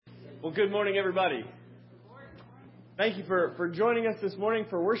Well, good morning, everybody. Thank you for joining us this morning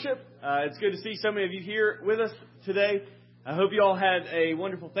for worship. It's good to see so many of you here with us today. I hope you all had a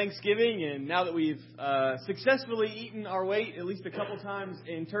wonderful Thanksgiving, and now that we've successfully eaten our weight at least a couple times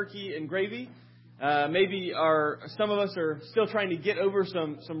in turkey and gravy, maybe some of us are still trying to get over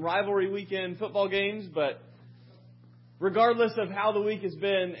some rivalry weekend football games, but regardless of how the week has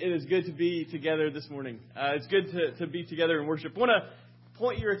been, it is good to be together this morning. It's good to be together in worship. I want to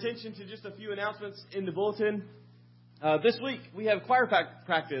point your attention to just a few announcements in the bulletin. This week, we have choir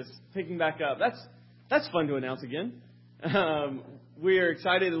practice picking back up. That's fun to announce again. We're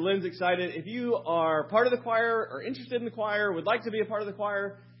excited, and Lynn's excited. If you are part of the choir or interested in the choir, would like to be a part of the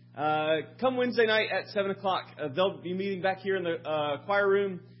choir, come Wednesday night at 7 o'clock. They'll be meeting back here in the choir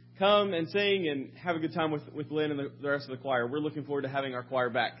room. Come and sing and have a good time with Lynn and the rest of the choir. We're looking forward to having our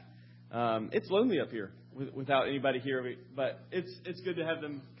choir back. It's lonely up here without anybody here, but it's good to have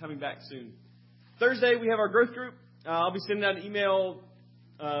them coming back soon. Thursday, we have our growth group. I'll be sending out an email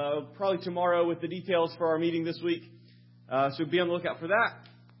probably tomorrow with the details for our meeting this week. So be on the lookout for that.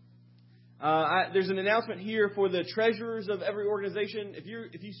 There's an announcement here for the treasurers of every organization. If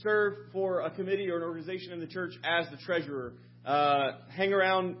you serve for a committee or an organization in the church as the treasurer, hang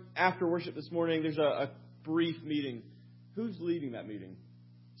around after worship this morning. There's a brief meeting. Who's leading that meeting?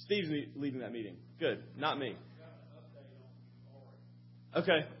 Steve's leading that meeting. Good. Not me.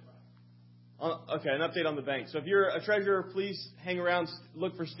 Okay. An update on the bank. So if you're a treasurer, please hang around.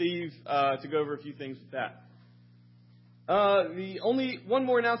 Look for Steve to go over a few things with that. The only one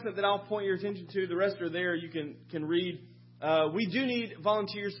more announcement that I'll point your attention to. The rest are there. You can read. We do need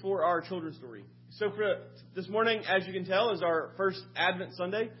volunteers for our children's story. So for this morning, as you can tell, is our first Advent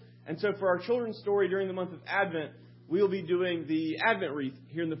Sunday. And so for our children's story during the month of Advent, we'll be doing the Advent wreath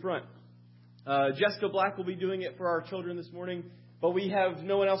here in the front. Jessica Black will be doing it for our children this morning, but we have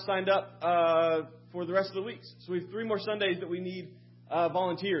no one else signed up for the rest of the weeks. So we have 3 more Sundays that we need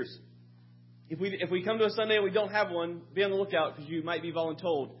volunteers. If we come to a Sunday and we don't have one, be on the lookout because you might be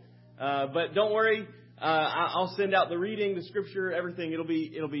voluntold. But don't worry, I'll send out the reading, the scripture, everything. It'll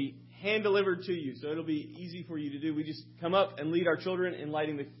be hand delivered to you, so it'll be easy for you to do. We just come up and lead our children in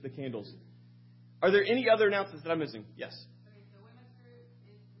lighting the candles. Are there any other announcements that I'm missing? Yes. Okay, so women's group,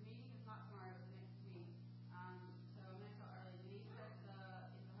 the meeting is not tomorrow, it's next week. So I'm going to tell early. Denise is the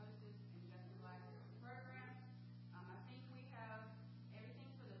hostess and Jessica Black is the program. I think we have everything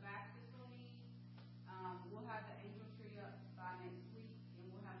for the back fiscal need. We'll have the angel tree up by next week, and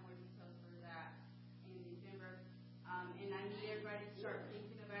we'll have more details for that in December. And I need everybody to start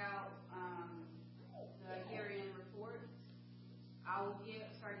thinking about the year-end reports. I will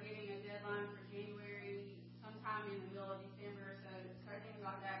start giving a deadline for January, sometime in the middle of December. So start thinking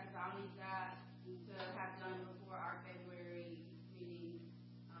about that because I'll need that to have done before our February meeting.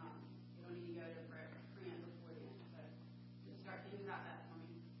 It'll need to go to print before then. So just start thinking about that for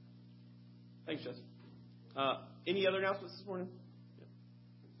me. Thanks, Jess. Any other announcements this morning?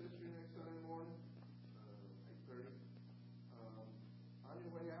 Consistory next Sunday morning, 8:30. On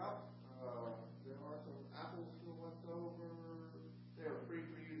your way out, there are some apples still left over. They are free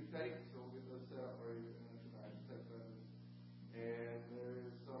for you to take, so we'll get those set up for you tonight. Take those. And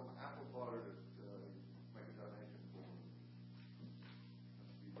there's some apple butter to make a donation for.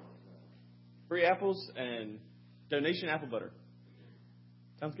 Free apples and donation apple butter.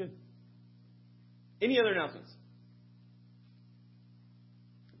 Sounds good. Any other announcements?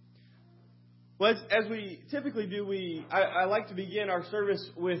 Well, as we typically do, I like to begin our service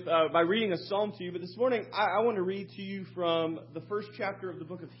with by reading a psalm to you. But this morning, I want to read to you from the first chapter of the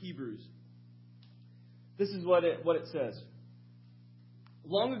book of Hebrews. This is what it says.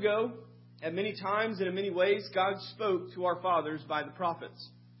 Long ago, at many times and in many ways, God spoke to our fathers by the prophets.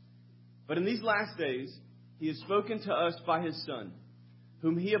 But in these last days, He has spoken to us by His Son,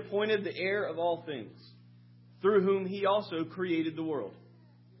 whom He appointed the heir of all things, through whom He also created the world.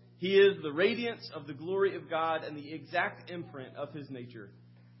 He is the radiance of the glory of God and the exact imprint of His nature,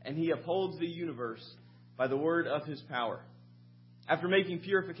 and He upholds the universe by the word of His power. After making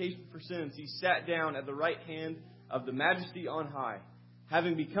purification for sins, He sat down at the right hand of the Majesty on high,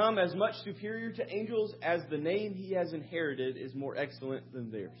 having become as much superior to angels as the name He has inherited is more excellent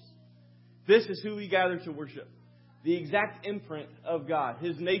than theirs. This is who we gather to worship, the exact imprint of God,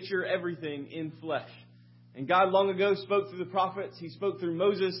 His nature, everything in flesh. And God long ago spoke through the prophets. He spoke through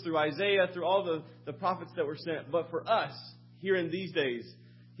Moses, through Isaiah, through all the prophets that were sent. But for us, here in these days,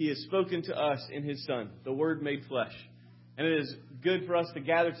 He has spoken to us in His Son, the Word made flesh. And it is good for us to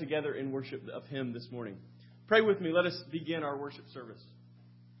gather together in worship of Him this morning. Pray with me. Let us begin our worship service.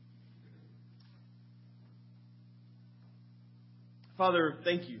 Father,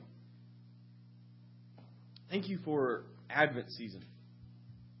 thank you Thank you for Advent season.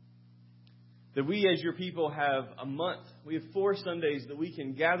 That we as your people have a month. We have 4 Sundays that we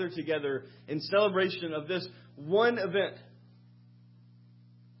can gather together in celebration of this one event.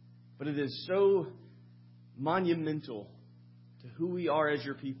 But it is so monumental to who we are as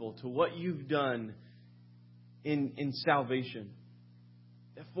your people, to what you've done in salvation,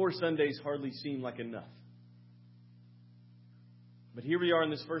 that 4 Sundays hardly seem like enough. But here we are on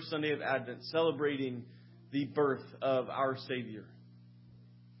this first Sunday of Advent, celebrating the birth of our Savior.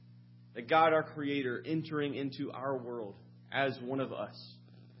 That God, our Creator, entering into our world as one of us.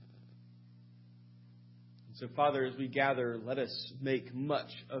 And so, Father, as we gather, let us make much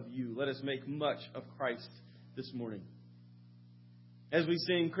of you. Let us make much of Christ this morning. As we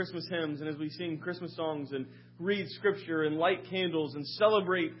sing Christmas hymns and as we sing Christmas songs and read Scripture and light candles and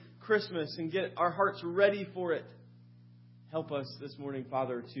celebrate Christmas and get our hearts ready for it, help us this morning,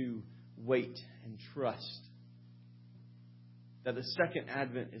 Father, to wait and trust that the second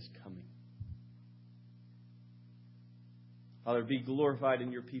Advent is coming. Father, be glorified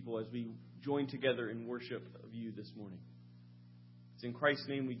in your people as we join together in worship of you this morning. It's in Christ's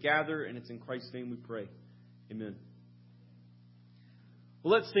name we gather, and it's in Christ's name we pray. Amen.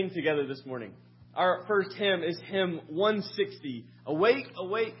 Well, let's sing together this morning. Our first hymn is hymn 160, Awake,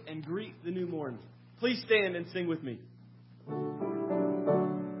 Awake, and Greet the New Morn. Please stand and sing with me.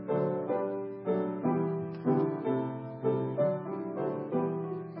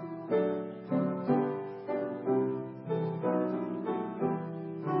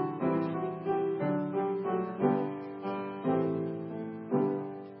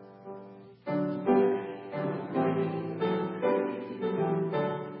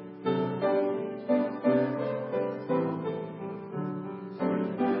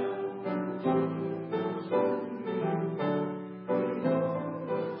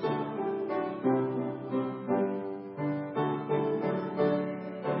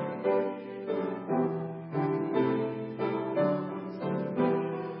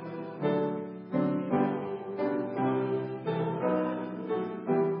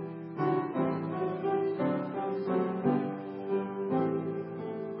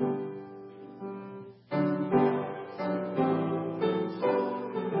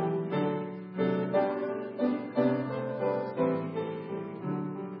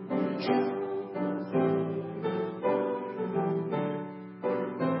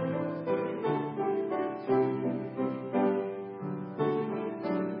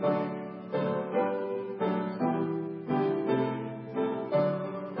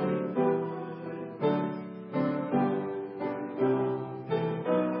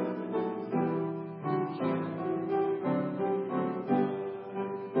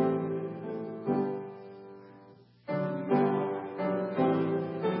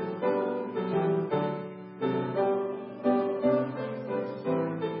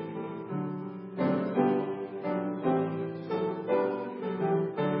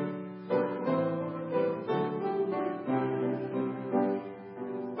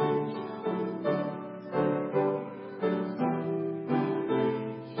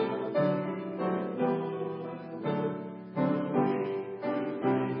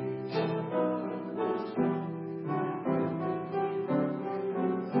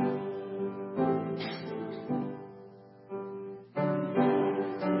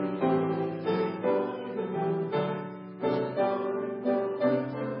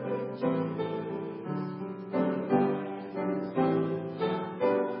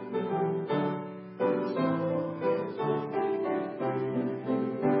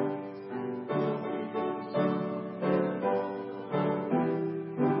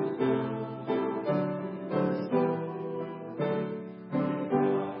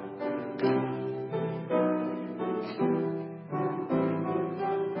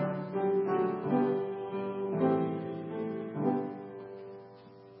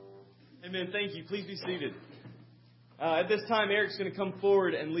 Amen. Thank you. Please be seated. At this time, Eric's going to come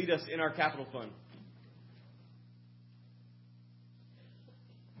forward and lead us in our capital fund.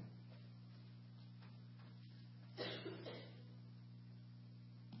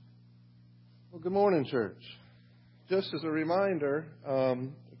 Well, good morning, church. Just as a reminder,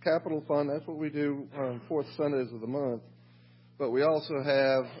 Capital Fund, that's what we do on 4th Sundays of the month. But we also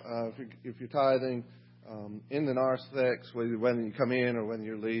have, if you're tithing, in the narthex, when you come in or when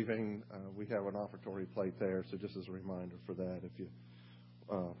you're leaving, we have an offertory plate there. So just as a reminder for that, if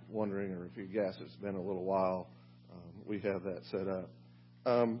you're wondering or if you guess it's been a little while, we have that set up.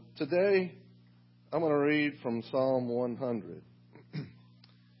 Today, I'm going to read from Psalm 100.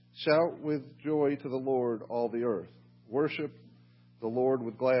 Shout with joy to the Lord, all the earth. Worship the Lord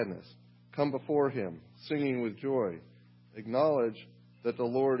with gladness. Come before him, singing with joy. Acknowledge that the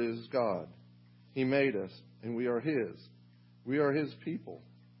Lord is God. He made us, and we are his. We are his people,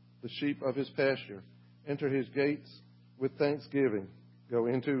 the sheep of his pasture. Enter his gates with thanksgiving. Go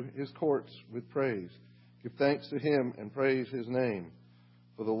into his courts with praise. Give thanks to him and praise his name.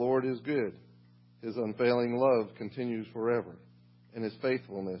 For the Lord is good. His unfailing love continues forever, and his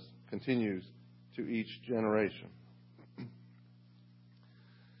faithfulness continues to each generation.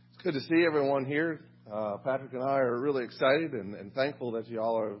 It's good to see everyone here. Patrick and I are really excited and thankful that you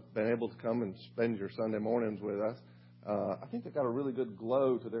all have been able to come and spend your Sunday mornings with us. I think they've got a really good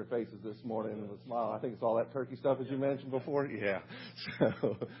glow to their faces this morning and a smile. I think it's all that turkey stuff as you mentioned before. Yeah.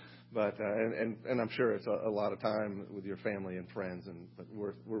 So, but I'm sure it's a lot of time with your family and friends. But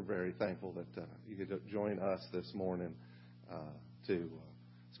we're very thankful that you could join us this morning to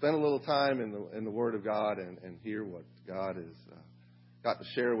spend a little time in the Word of God and hear what God has got to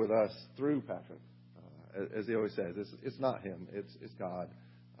share with us through Patrick. As he always says, it's not him, it's God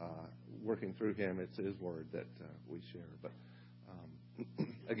working through him. It's his word that we share. But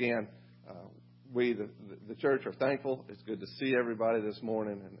again, we, the church, are thankful. It's good to see everybody this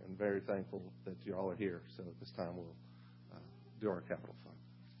morning and very thankful that you all are here. So at this time, we'll do our capital fund.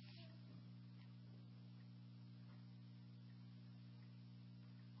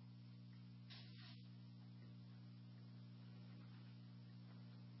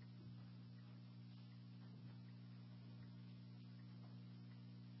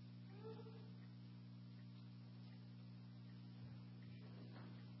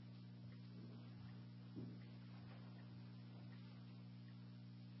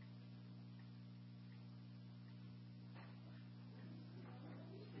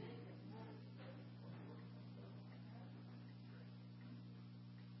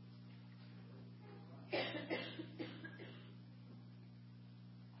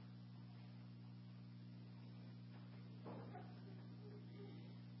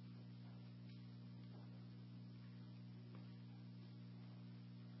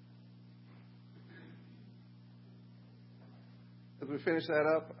 As we finish that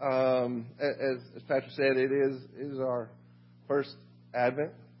up, as Patrick said, it is our first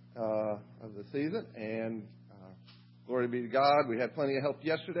Advent of the season, and glory be to God. We had plenty of help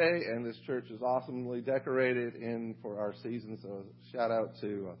yesterday, and this church is awesomely decorated for our season. So shout out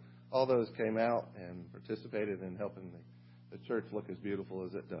to all those who came out and participated in helping the church look as beautiful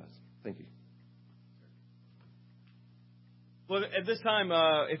as it does. Thank you. Well, at this time,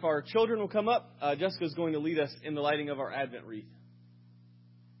 if our children will come up, Jessica's going to lead us in the lighting of our Advent wreath.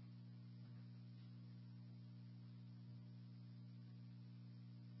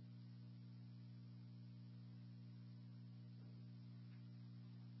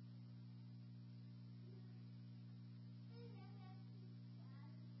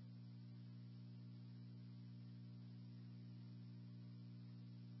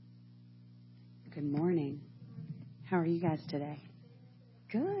 Good morning. How are you guys today?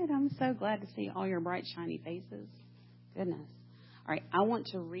 Good. I'm so glad to see all your bright, shiny faces. Goodness. All right. I want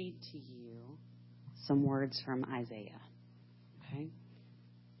to read to you some words from Isaiah. Okay?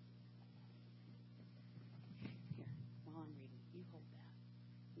 Here. While I'm reading, you hold that.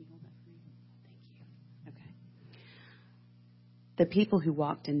 You hold that for me? Thank you. Okay. The people who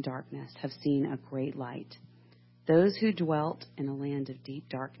walked in darkness have seen a great light. Those who dwelt in a land of deep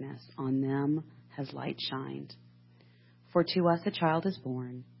darkness, on them has light shined. For to us a child is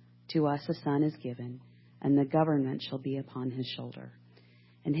born, to us a son is given, and the government shall be upon his shoulder.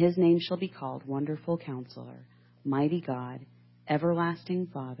 And his name shall be called Wonderful Counselor, Mighty God, Everlasting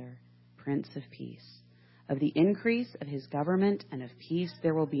Father, Prince of Peace. Of the increase of his government and of peace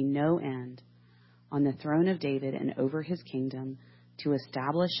there will be no end, on the throne of David and over his kingdom, to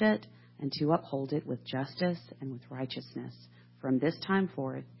establish it and to uphold it with justice and with righteousness from this time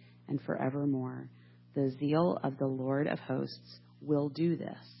forth and forevermore. The zeal of the Lord of hosts will do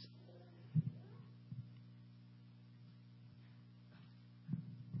this.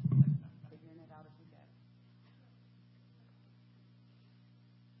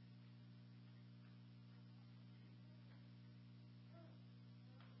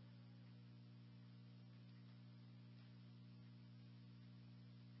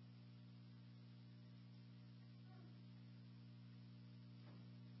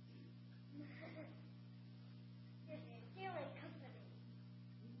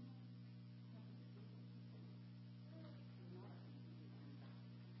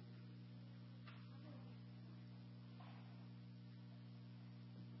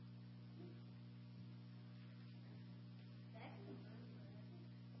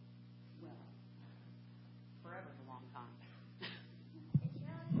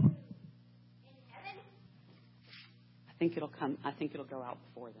 think it'll come. I think it'll go out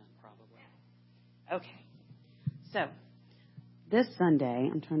before then, probably. Okay. So this Sunday,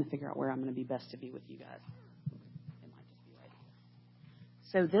 I'm trying to figure out where I'm going to be best to be with you guys. It might just be right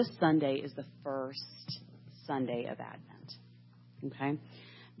here. So this Sunday is the first Sunday of Advent. Okay?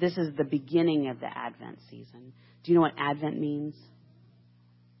 This is the beginning of the Advent season. Do you know what Advent means?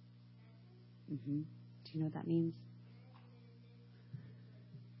 Do you know what that means?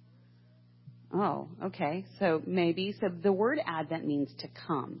 Oh, okay. So maybe. So the word Advent means to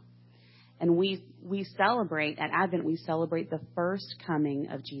come. And we celebrate, at Advent, we celebrate the first coming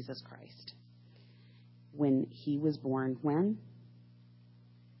of Jesus Christ. When he was born, when?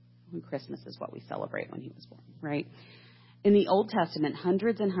 Christmas is what we celebrate when he was born, right? In the Old Testament,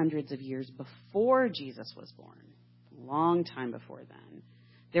 hundreds and hundreds of years before Jesus was born, a long time before then,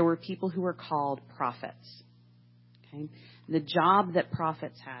 there were people who were called prophets. Okay? The job that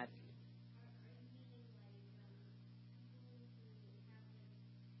prophets had.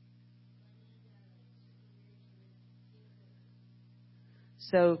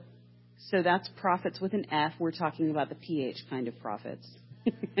 So that's prophets with an F. We're talking about the PH kind of prophets.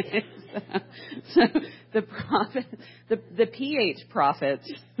 so the PH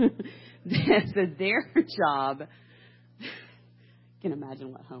prophets, so their job, you can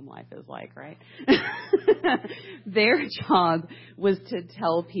imagine what home life is like, right? Their job was to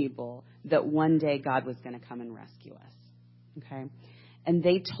tell people that one day God was going to come and rescue us. Okay? And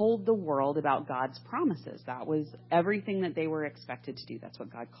they told the world about God's promises. That was everything that they were expected to do. That's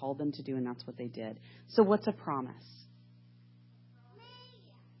what God called them to do, and that's what they did. So what's a promise?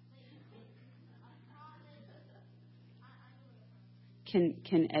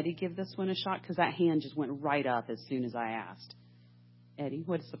 Can Eddie give this one a shot? Because that hand just went right up as soon as I asked. Eddie,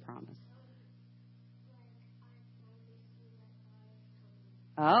 what is the promise?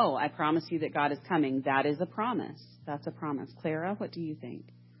 Oh, I promise you that God is coming. That is a promise. That's a promise. Clara, what do you think?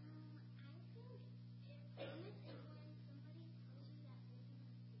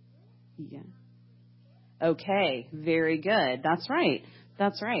 Yeah. Okay, very good. That's right.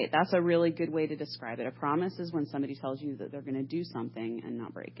 That's right. That's a really good way to describe it. A promise is when somebody tells you that they're going to do something and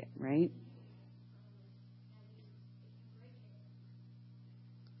not break it, right?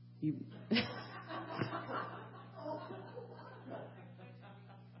 You. It's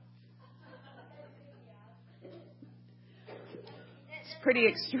pretty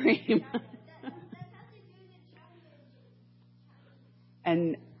extreme.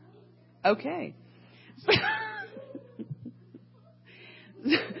 And okay.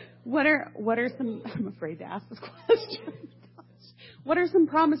 What are some, I'm afraid to ask this question. What are some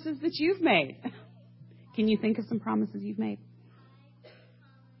promises that you've made? Can you think of some promises you've made?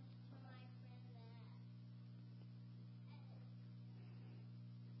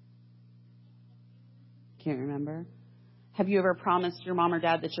 Can't remember. Have you ever promised your mom or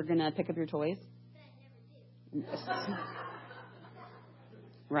dad that you're going to pick up your toys?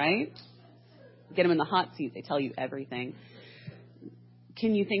 Right? Get them in the hot seat. They tell you everything.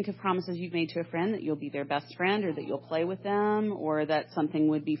 Can you think of promises you've made to a friend that you'll be their best friend or that you'll play with them or that something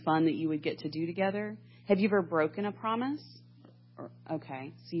would be fun that you would get to do together? Have you ever broken a promise?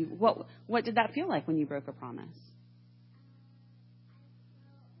 Okay. See, what did that feel like when you broke a promise?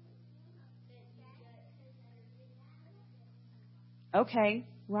 Okay,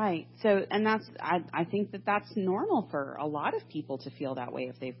 right. So, and I think that's normal for a lot of people to feel that way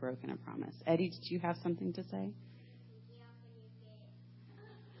if they've broken a promise. Eddie, did you have something to say?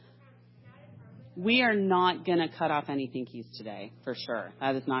 We are not going to cut off any pinkies today, for sure.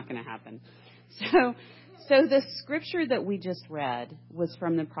 That is not going to happen. So the scripture that we just read was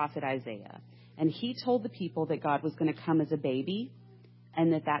from the prophet Isaiah. And he told the people that God was going to come as a baby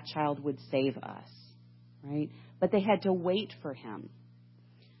and that child would save us, right? But they had to wait for him.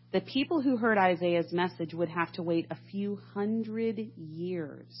 The people who heard Isaiah's message would have to wait a few hundred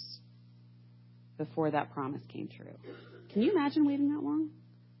years before that promise came true. Can you imagine waiting that long?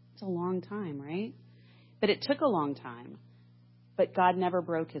 It's a long time, right? But it took a long time. But God never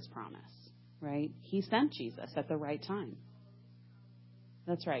broke his promise, right? He sent Jesus at the right time.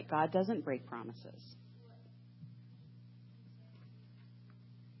 That's right. God doesn't break promises.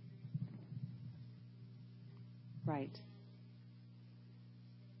 Right.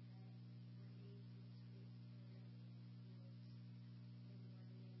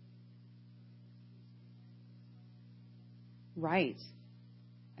 Right.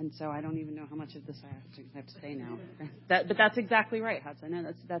 And so I don't even know how much of this I have to say now. But that's exactly right, Hudson.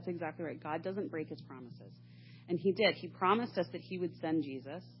 And that's exactly right. God doesn't break his promises. And he did. He promised us that he would send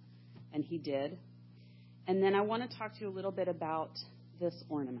Jesus, and he did. And then I want to talk to you a little bit about this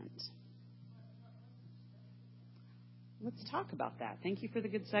ornament. let's talk about that. Thank you for the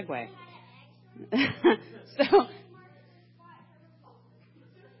good segue. So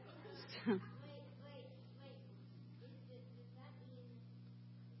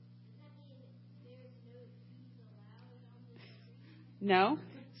no.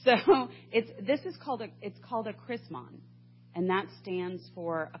 So it's called a chrismon, and that stands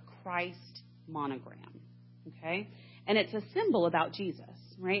for a Christ monogram. Okay? And it's a symbol about Jesus,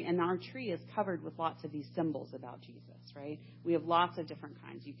 right? And our tree is covered with lots of these symbols about Jesus, right? We have lots of different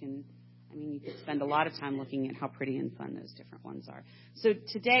kinds. You could spend a lot of time looking at how pretty and fun those different ones are. So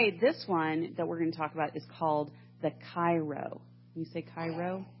today, this one that we're going to talk about is called the Chi-Rho. You say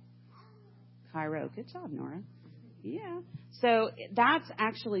Chi-Rho? Chi-Rho. Good job, Nora. Yeah. So that's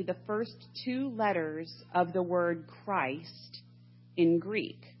actually the first two letters of the word Christ in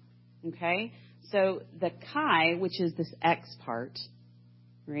Greek. Okay? So the chi, which is this X part,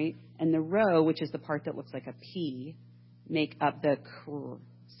 right, and the rho, which is the part that looks like a P, make up the kr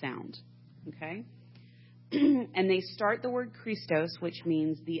sound. Okay? And they start the word Christos, which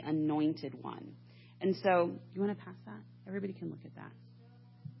means the anointed one. And so, you want to pass that? Everybody can look at that.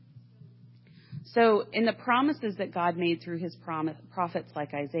 So in the promises that God made through his prophets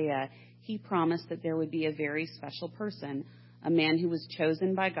like Isaiah, he promised that there would be a very special person, a man who was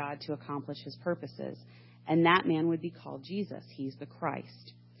chosen by God to accomplish his purposes. And that man would be called Jesus. He's the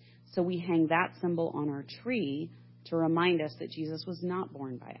Christ. So we hang that symbol on our tree to remind us that Jesus was not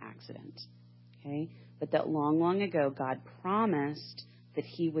born by accident. Okay? But that long, long ago, God promised that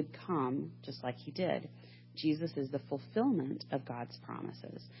he would come just like he did. Jesus is the fulfillment of God's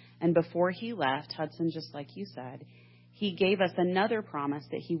promises. And before he left, Hudson, just like you said, he gave us another promise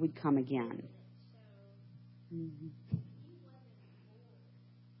that he would come again. Mm-hmm.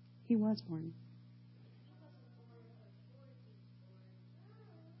 He was born.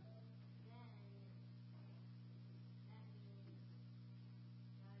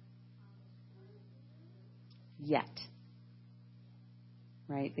 Yet.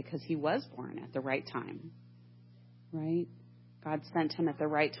 Right? Because he was born at the right time. Right? God sent him at the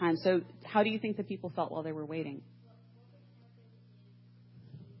right time. So how do you think the people felt while they were waiting?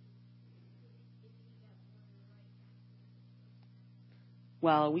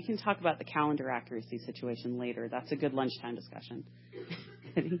 Well, we can talk about the calendar accuracy situation later. That's a good lunchtime discussion.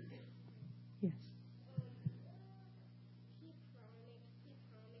 Yes.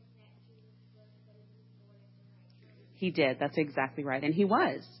 He did. That's exactly right. And he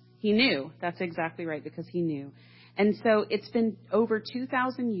was. He knew. That's exactly right, because he knew. And so it's been over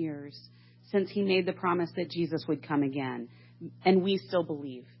 2,000 years since he made the promise that Jesus would come again. And we still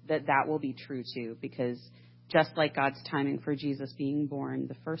believe that that will be true, too, because just like God's timing for Jesus being born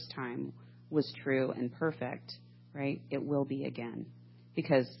the first time was true and perfect, right? It will be again,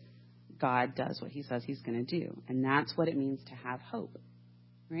 because God does what he says he's going to do. And that's what it means to have hope,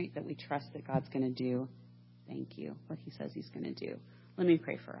 right? That we trust that God's going to do, thank you, what he says he's going to do. Let me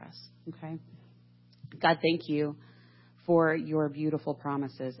pray for us, okay? God, thank you for your beautiful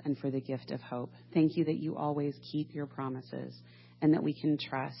promises and for the gift of hope. Thank you that you always keep your promises and that we can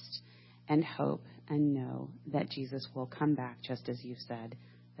trust and hope and know that Jesus will come back just as you said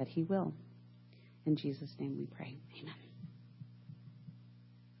that he will. In Jesus' name we pray. Amen.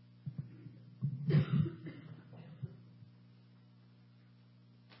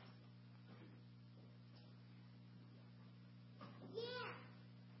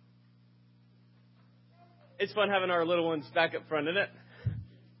 It's fun having our little ones back up front, isn't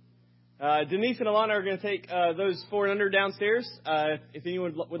it? Denise and Alana are going to take those 4 and under downstairs. If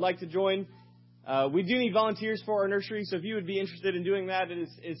anyone would like to join, we do need volunteers for our nursery. So if you would be interested in doing that,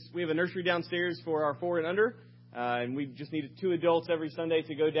 we have a nursery downstairs for our 4 and under, and we just need 2 adults every Sunday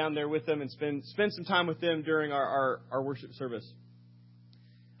to go down there with them and spend some time with them during our worship service.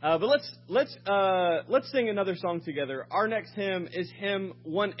 But let's sing another song together. Our next hymn is hymn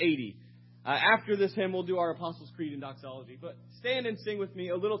 180. After this hymn, we'll do our Apostles' Creed and Doxology. But stand and sing with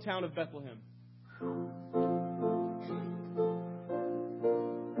me, O Little Town of Bethlehem.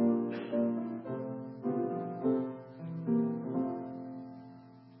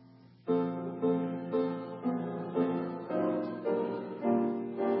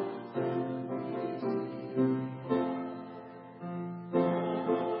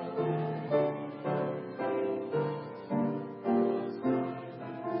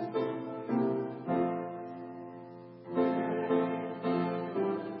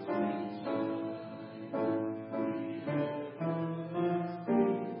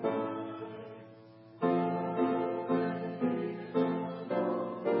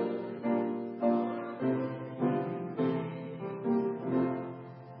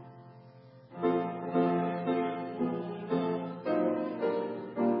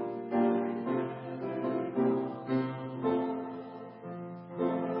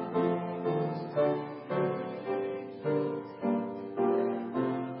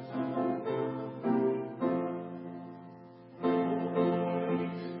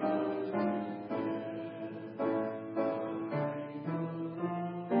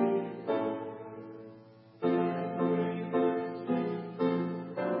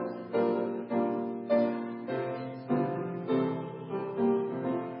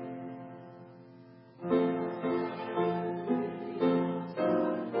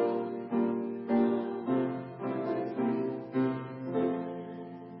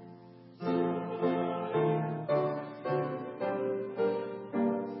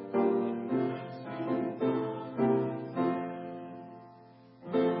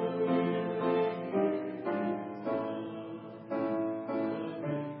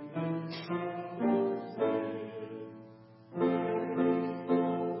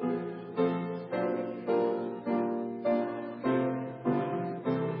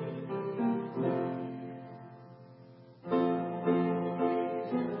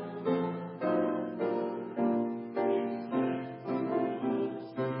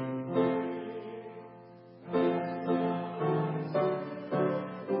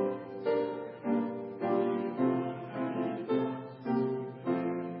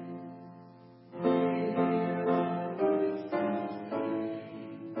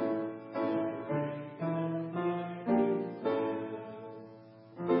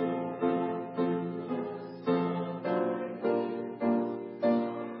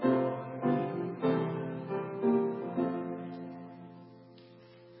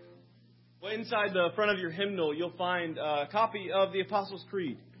 inside the front of your hymnal, you'll find a copy of the Apostles'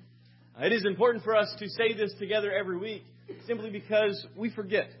 Creed. It is important for us to say this together every week simply because we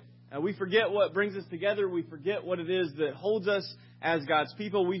forget. We forget what brings us together. We forget what it is that holds us as God's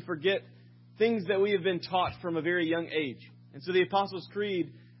people. We forget things that we have been taught from a very young age. And so the Apostles'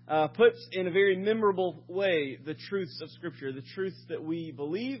 Creed puts in a very memorable way the truths of Scripture, the truths that we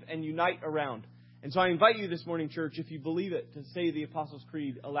believe and unite around. And so I invite you this morning, church, if you believe it, to say the Apostles'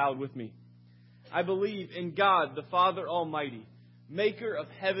 Creed aloud with me. I believe in God, the Father Almighty, maker of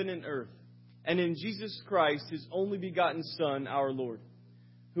heaven and earth, and in Jesus Christ, His only begotten Son, our Lord,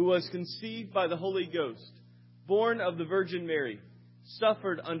 who was conceived by the Holy Ghost, born of the Virgin Mary,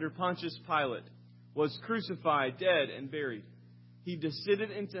 suffered under Pontius Pilate, was crucified, dead, and buried. He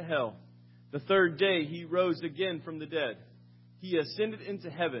descended into hell. The third day He rose again from the dead. He ascended into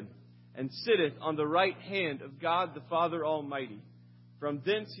heaven, and sitteth on the right hand of God the Father Almighty. From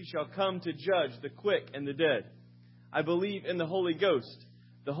thence He shall come to judge the quick and the dead. I believe in the Holy Ghost,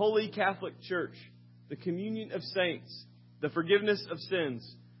 the Holy Catholic Church, the communion of saints, the forgiveness of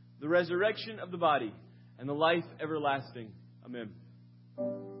sins, the resurrection of the body, and the life everlasting. Amen.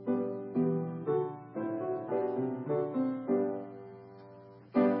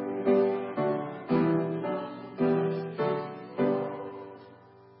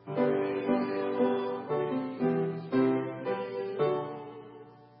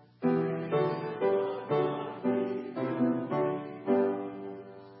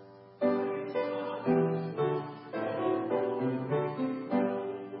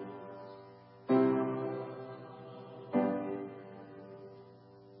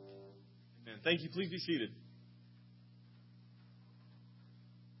 Thank you. Please be seated.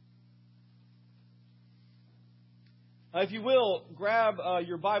 If you will, grab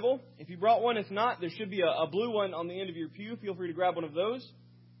your Bible. If you brought one, if not, there should be a blue one on the end of your pew. Feel free to grab one of those.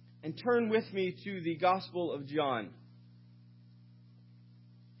 And turn with me to the Gospel of John.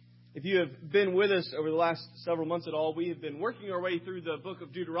 If you have been with us over the last several months at all, we have been working our way through the book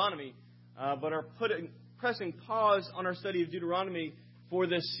of Deuteronomy, but are pressing pause on our study of Deuteronomy for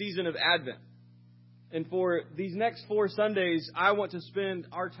this season of Advent. And for these next 4 Sundays, I want to spend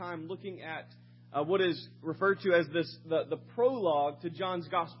our time looking at what is referred to as the prologue to John's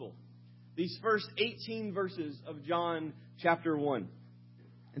Gospel. These first 18 verses of John chapter 1.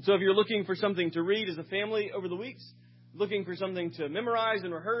 And so if you're looking for something to read as a family over the weeks, looking for something to memorize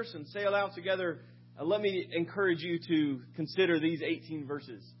and rehearse and say aloud together, let me encourage you to consider these 18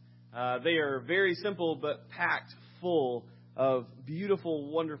 verses. They are very simple but packed full of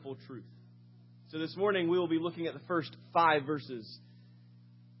beautiful, wonderful truth. So this morning we will be looking at the first 5 verses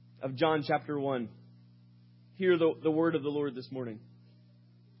of John chapter 1. Hear the word of the Lord this morning.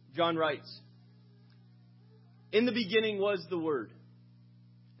 John writes, "In the beginning was the Word,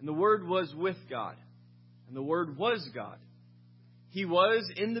 and the Word was with God, and the Word was God. He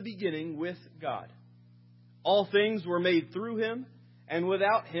was in the beginning with God. All things were made through Him, and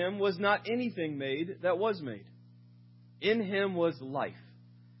without Him was not anything made that was made. In Him was life,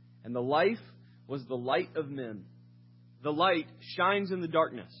 and the life was the light of men. The light shines in the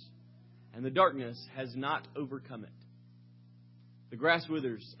darkness, and the darkness has not overcome it. The grass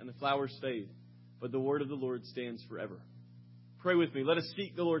withers and the flowers fade, but the word of the Lord stands forever." Pray with me. Let us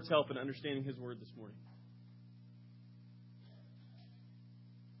seek the Lord's help in understanding His word this morning.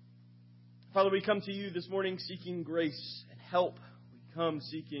 Father, we come to You this morning seeking grace and help. We come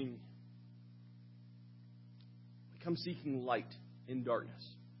seeking light in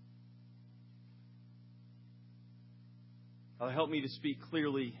darkness. Father, help me to speak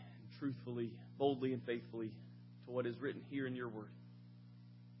clearly and truthfully, boldly and faithfully to what is written here in Your word.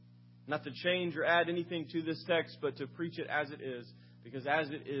 Not to change or add anything to this text, but to preach it as it is, because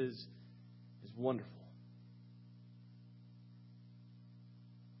as it is wonderful.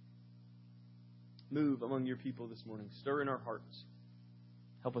 Move among Your people this morning. Stir in our hearts.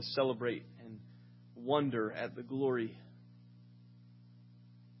 Help us celebrate and wonder at the glory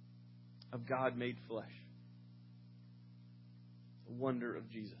of God made flesh. The wonder of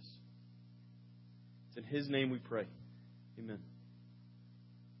Jesus. It's in His name we pray. Amen.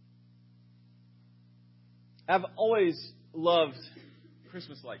 I've always loved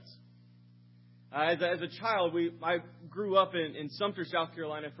Christmas lights. As a child, I grew up in Sumter, South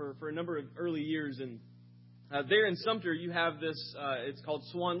Carolina for a number of early years. And there in Sumter, you have this, it's called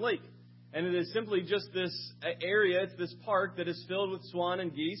Swan Lake. And it is simply just this area, it's this park that is filled with swan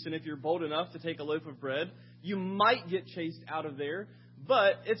and geese. And if you're bold enough to take a loaf of bread, you might get chased out of there.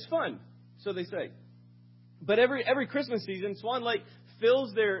 But it's fun, so they say. But every Christmas season, Swan Lake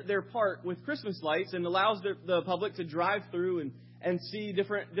fills their park with Christmas lights and allows the public to drive through and see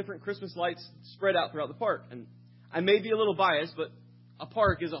different Christmas lights spread out throughout the park. And I may be a little biased, but a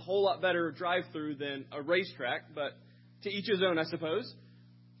park is a whole lot better drive-through than a racetrack, but to each his own, I suppose.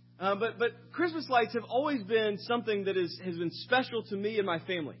 But Christmas lights have always been something that has been special to me and my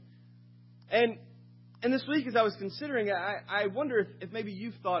family. And this week, as I was considering it, I wonder if maybe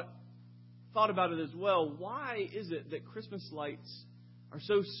you've thought about it as well. Why is it that Christmas lights are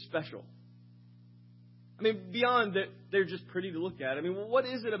so special? I mean, beyond that they're just pretty to look at. I mean, what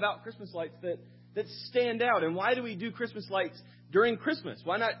is it about Christmas lights that stand out? And why do we do Christmas lights during Christmas?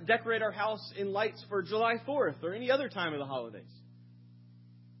 Why not decorate our house in lights for July 4th or any other time of the holidays?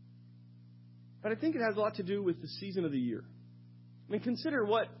 But I think it has a lot to do with the season of the year. I mean, consider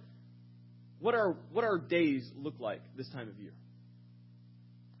what our days look like this time of year.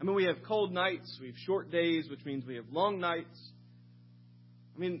 I mean, we have cold nights, we have short days, which means we have long nights.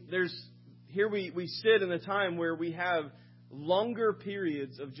 I mean, here we sit in a time where we have longer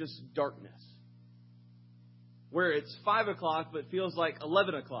periods of just darkness, where it's 5 o'clock but feels like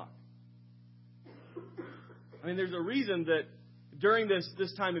 11 o'clock. I mean, there's a reason that during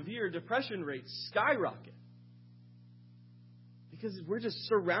this time of year, depression rates skyrocket, because we're just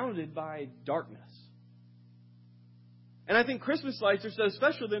surrounded by darkness. And I think Christmas lights are so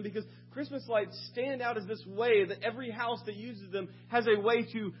special then because Christmas lights stand out as this way that every house that uses them has a way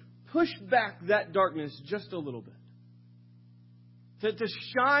to push back that darkness just a little bit. To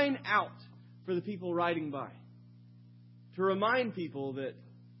shine out for the people riding by. To remind people that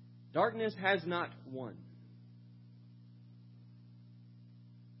darkness has not won.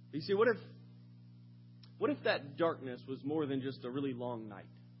 You see, what if that darkness was more than just a really long night?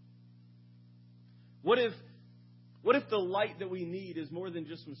 What if the light that we need is more than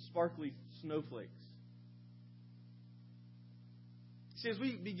just some sparkly snowflakes? See, as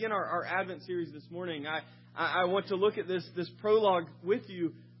we begin our Advent series this morning, I want to look at this prologue with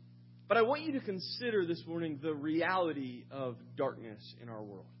you, but I want you to consider this morning the reality of darkness in our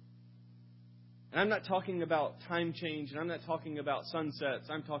world. And I'm not talking about time change, and I'm not talking about sunsets.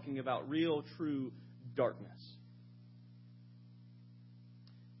 I'm talking about real, true darkness.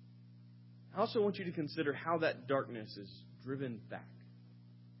 I also want you to consider how that darkness is driven back,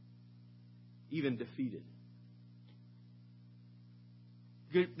 even defeated.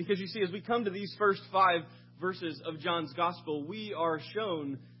 Because you see, as we come to these first 5 verses of John's Gospel, we are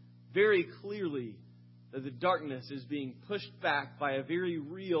shown very clearly that the darkness is being pushed back by a very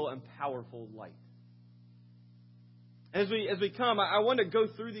real and powerful light. As we come, I want to go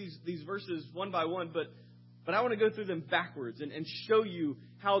through these verses one by one, but I want to go through them backwards and show you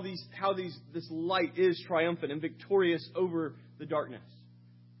how this light is triumphant and victorious over the darkness.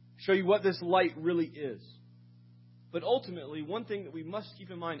 Show you what this light really is. But ultimately, one thing that we must keep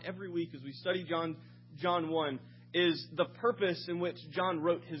in mind every week as we study John 1 is the purpose in which John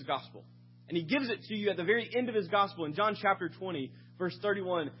wrote his gospel. And he gives it to you at the very end of his gospel. In John chapter 20, verse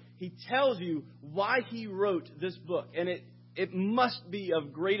 31, he tells you why he wrote this book. And it must be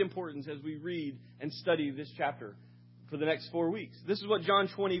of great importance as we read and study this chapter for the next 4 weeks. This is what John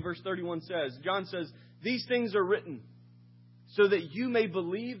 20, verse 31 says. John says, "These things are written so that you may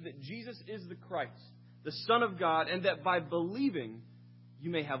believe that Jesus is the Christ, the Son of God, and that by believing you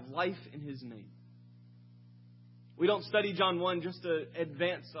may have life in His name." We don't study John 1 just to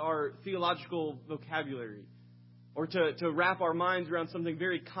advance our theological vocabulary or to wrap our minds around something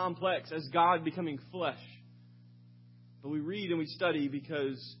very complex as God becoming flesh. But we read and we study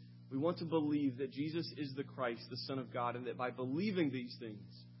because we want to believe that Jesus is the Christ, the Son of God, and that by believing these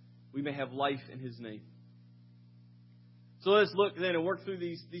things, we may have life in His name. So let's look then and work through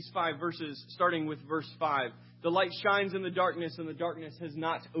these 5 verses, starting with verse 5. The light shines in the darkness, and the darkness has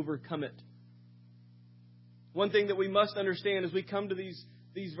not overcome it. One thing that we must understand as we come to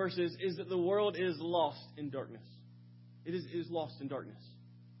these verses is that the world is lost in darkness. It is lost in darkness.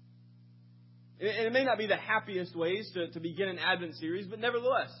 And it may not be the happiest ways to begin an Advent series, but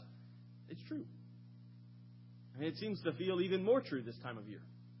nevertheless, it's true. I mean, it seems to feel even more true this time of year.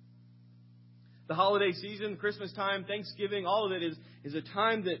 The holiday season, Christmas time, Thanksgiving, all of it is a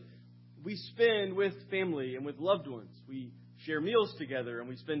time that we spend with family and with loved ones. We share meals together, and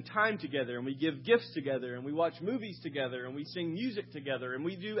we spend time together, and we give gifts together, and we watch movies together, and we sing music together, and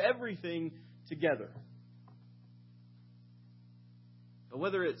we do everything together. But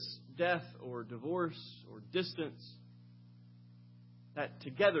whether it's death or divorce or distance, that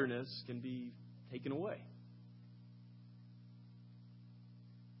togetherness can be taken away.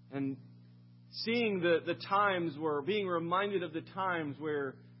 And seeing the times where, being reminded of the times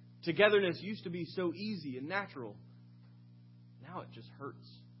where togetherness used to be so easy and natural, now it just hurts.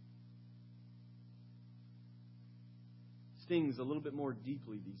 stings a little bit more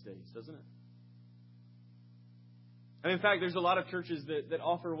deeply these days, doesn't it? And in fact, there's a lot of churches that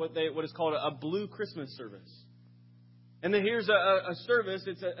offer what is called a blue Christmas service. And then here's a service.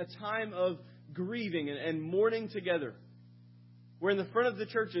 It's a time of grieving and mourning together. Where in the front of the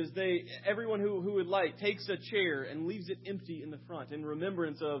churches, everyone who would like takes a chair and leaves it empty in the front in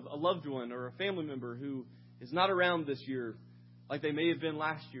remembrance of a loved one or a family member who is not around this year like they may have been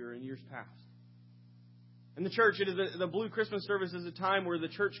last year and years past. In the church, the Blue Christmas service is a time where the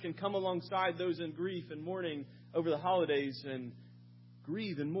church can come alongside those in grief and mourning over the holidays and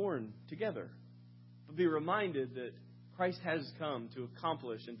grieve and mourn together. But be reminded that Christ has come to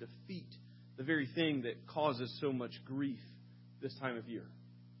accomplish and defeat the very thing that causes so much grief this time of year.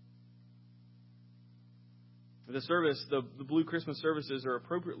 For the service, the Blue Christmas services are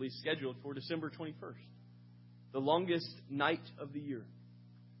appropriately scheduled for December 21st, the longest night of the year.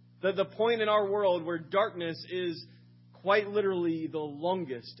 The point in our world where darkness is quite literally the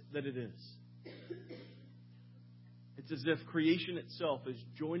longest that it is. It's as if creation itself is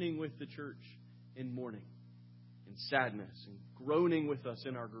joining with the church in mourning, in sadness, and groaning with us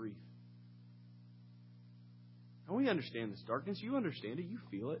in our grief. And we understand this darkness. You understand it. You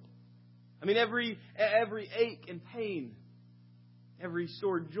feel it. I mean, every ache and pain, every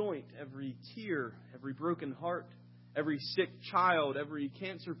sore joint, every tear, every broken heart, every sick child, every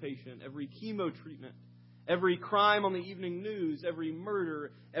cancer patient, every chemo treatment, every crime on the evening news, every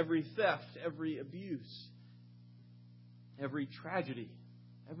murder, every theft, every abuse, every tragedy,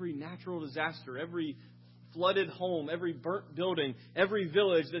 every natural disaster, every flooded home, every burnt building, every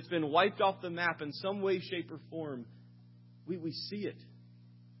village that's been wiped off the map in some way, shape, or form. We see it.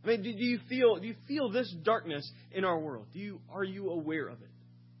 I mean, do you feel this darkness in our world? Are you aware of it?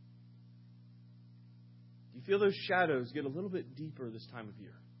 Do you feel those shadows get a little bit deeper this time of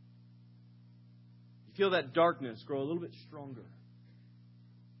year? You feel that darkness grow a little bit stronger?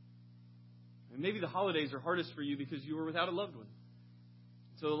 And maybe the holidays are hardest for you because you were without a loved one.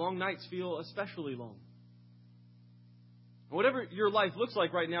 So the long nights feel especially long. Whatever your life looks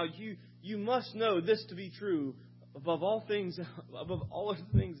like right now, you must know this to be true. Above all things, above all other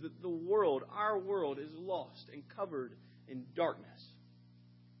things, that the world, our world, is lost and covered in darkness.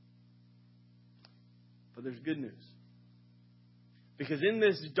 But there's good news. Because in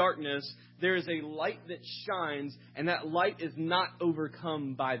this darkness, there is a light that shines, and that light is not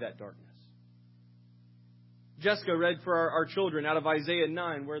overcome by that darkness. Jessica read for our children out of Isaiah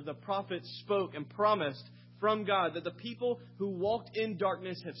 9, where the prophet spoke and promised from God that the people who walked in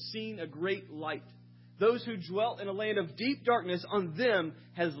darkness have seen a great light. Those who dwelt in a land of deep darkness, on them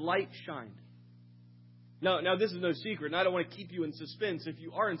has light shined. Now this is no secret, and I don't want to keep you in suspense if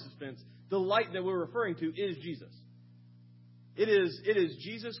you are in suspense. The light that we're referring to is Jesus. It is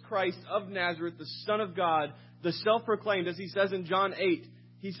Jesus Christ of Nazareth, the Son of God, the self-proclaimed, as he says in John 8.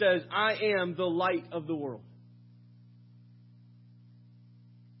 He says, I am the light of the world.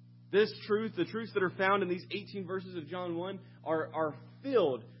 This truth, the truths that are found in these 18 verses of John 1, are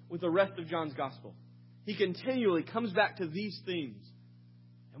filled with the rest of John's Gospel. He continually comes back to these themes.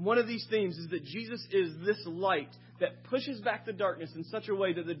 And one of these themes is that Jesus is this light that pushes back the darkness in such a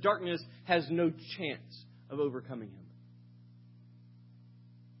way that the darkness has no chance of overcoming him.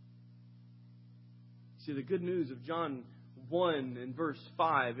 See, the good news of John 1 and verse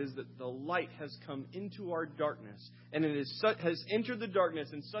 5 is that the light has come into our darkness. And it has entered the darkness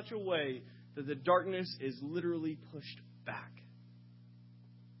in such a way that the darkness is literally pushed back.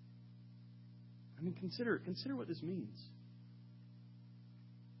 I mean, consider what this means.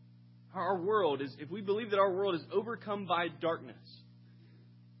 Our world is, if we believe that our world is overcome by darkness,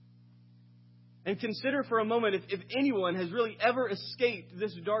 and consider for a moment if anyone has really ever escaped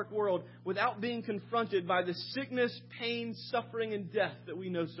this dark world without being confronted by the sickness, pain, suffering, and death that we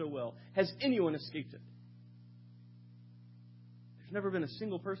know so well. Has anyone escaped it? There's never been a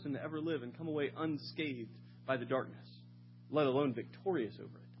single person to ever live and come away unscathed by the darkness, let alone victorious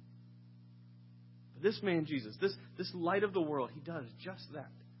over it. But this man, Jesus, this light of the world, he does just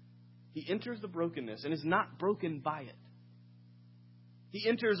that. He enters the brokenness and is not broken by it. He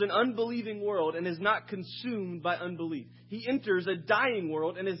enters an unbelieving world and is not consumed by unbelief. He enters a dying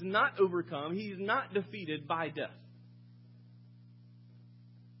world and is not overcome. He is not defeated by death.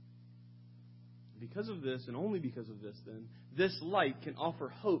 Because of this, and only because of this, then, this light can offer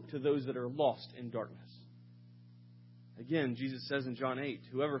hope to those that are lost in darkness. Again, Jesus says in John 8,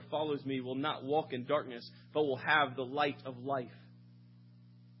 whoever follows me will not walk in darkness, but will have the light of life.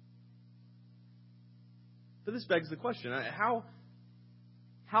 So this begs the question,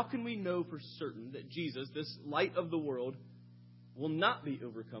 how can we know for certain that Jesus, this light of the world, will not be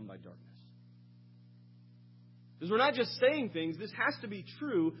overcome by darkness? Because we're not just saying things. This has to be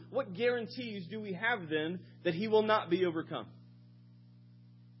true. What guarantees do we have then that he will not be overcome?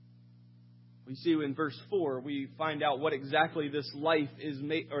 We see in verse 4, we find out what exactly this life is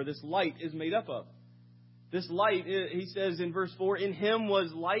made, or this light is made up of. This light, he says in verse 4, in him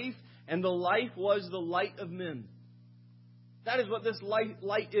was life, and the life was the light of men. That is what this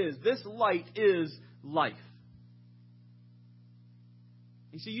light is. This light is life.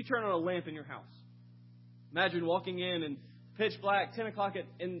 You see, you turn on a lamp in your house. Imagine walking in and pitch black, 10 o'clock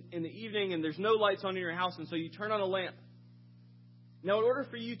in the evening, and there's no lights on in your house, and so you turn on a lamp. Now, in order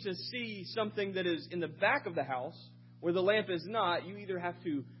for you to see something that is in the back of the house, where the lamp is not, you either have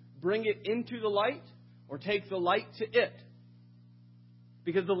to bring it into the light or take the light to it.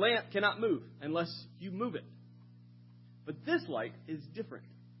 Because the lamp cannot move unless you move it. But this light is different.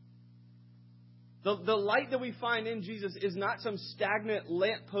 The light that we find in Jesus is not some stagnant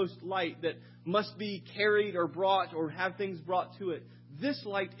lamppost light that must be carried or brought or have things brought to it. This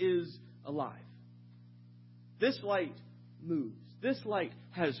light is alive. This light moves. This light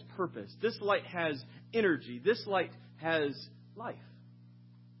has purpose. This light has energy. This light has life.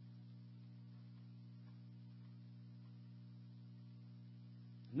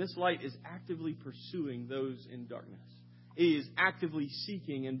 And this light is actively pursuing those in darkness. It is actively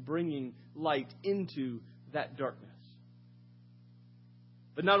seeking and bringing light into that darkness.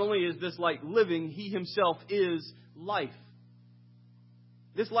 But not only is this light living, he himself is life.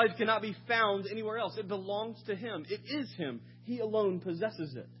 This life cannot be found anywhere else. It belongs to him. It is him. He alone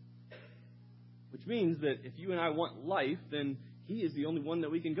possesses it. Which means that if you and I want life, then he is the only one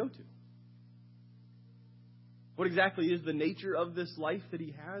that we can go to. What exactly is the nature of this life that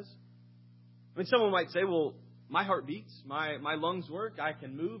he has? I mean, someone might say, well, my heart beats, my lungs work, I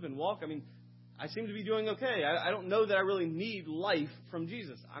can move and walk. I mean, I seem to be doing okay. I don't know that I really need life from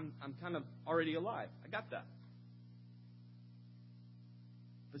Jesus. I'm kind of already alive. I got that.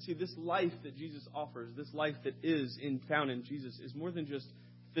 But see, this life that Jesus offers, this life that is found in Jesus, is more than just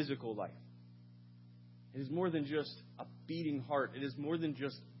physical life. It is more than just a beating heart. It is more than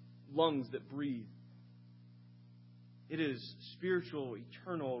just lungs that breathe. It is spiritual,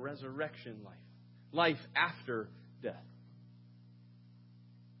 eternal resurrection life. Life after death.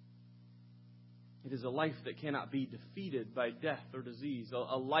 It is a life that cannot be defeated by death or disease.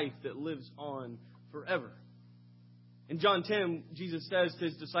 A life that lives on forever. In John 10, Jesus says to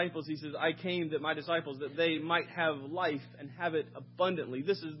his disciples, he says, I came that my disciples, that they might have life and have it abundantly.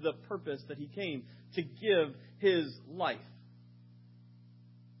 This is the purpose that he came, to give his life.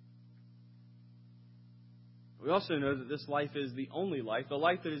 We also know that this life is the only life. The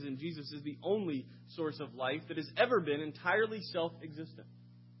life that is in Jesus is the only source of life that has ever been entirely self-existent.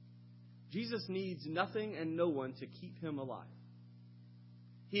 Jesus needs nothing and no one to keep him alive.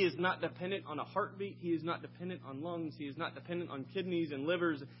 He is not dependent on a heartbeat. He is not dependent on lungs. He is not dependent on kidneys and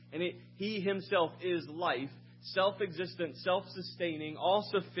livers. And he himself is life, self-existent, self-sustaining,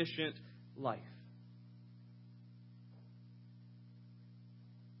 all-sufficient life.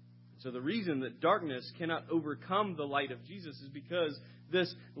 So the reason that darkness cannot overcome the light of Jesus is because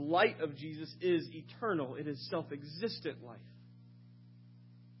this light of Jesus is eternal. It is self-existent life,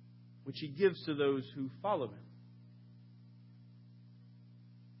 which he gives to those who follow him.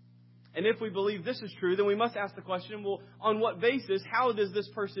 And if we believe this is true, then we must ask the question, well, on what basis, how does this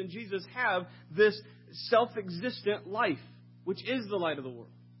person, Jesus, have this self-existent life, which is the light of the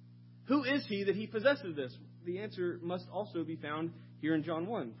world? Who is he that he possesses this? The answer must also be found here in John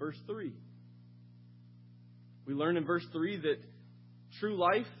 1, verse 3. We learn in verse 3 that true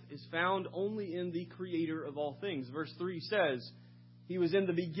life is found only in the Creator of all things. Verse 3 says, he was in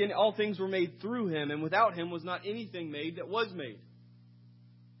the beginning, all things were made through him, and without him was not anything made that was made.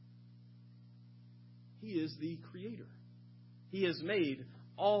 He is the Creator. He has made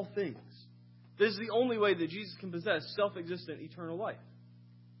all things. This is the only way that Jesus can possess self-existent eternal life.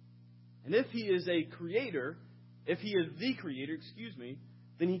 And if he is a creator, if he is the Creator,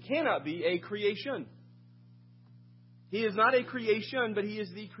 then he cannot be a creation. He is not a creation, but he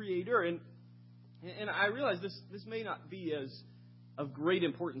is the Creator. And I realize this may not be as of great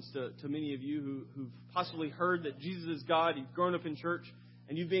importance to many of you who've possibly heard that Jesus is God. You've grown up in church,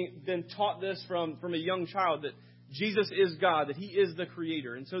 and you've been taught this from a young child, that Jesus is God, that he is the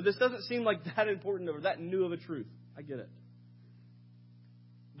Creator. And so this doesn't seem like that important or that new of a truth. I get it.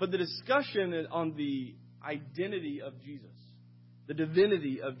 But the discussion on the identity of Jesus, the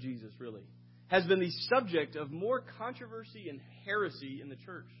divinity of Jesus, really, has been the subject of more controversy and heresy in the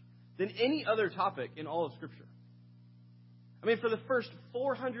church than any other topic in all of Scripture. I mean, for the first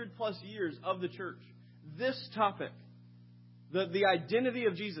 400 plus years of the church, this topic, the identity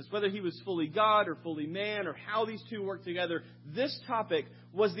of Jesus, whether he was fully God or fully man or how these two work together, this topic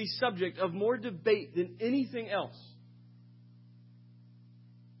was the subject of more debate than anything else.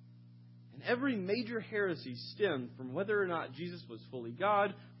 And every major heresy stemmed from whether or not Jesus was fully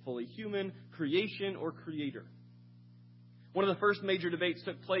God, fully human, creation, or creator. One of the first major debates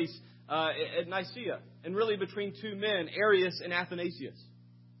took place at Nicaea, and really between two men, Arius and Athanasius.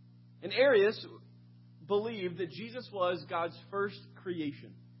 And Arius believed that Jesus was God's first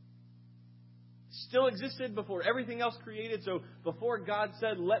creation. Still existed before everything else created. So before God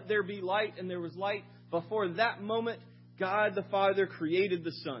said, "Let there be light," and there was light, before that moment, God the Father created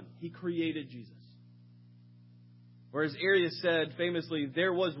the Son. He created Jesus. Whereas Arius said famously,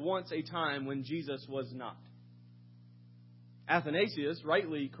 "There was once a time when Jesus was not." Athanasius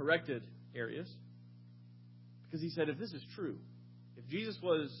rightly corrected Arius because he said, if this is true, if Jesus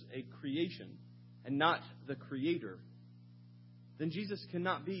was a creation and not the creator, then Jesus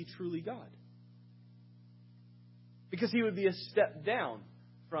cannot be truly God. Because he would be a step down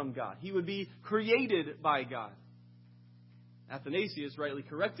from God. He would be created by God. Athanasius rightly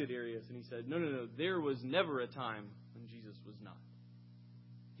corrected Arius and he said, no, there was never a time when Jesus was not.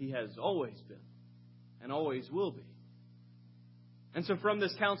 He has always been and always will be. And so from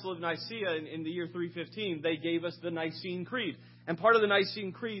this Council of Nicaea in the year 315, they gave us the Nicene Creed. And part of the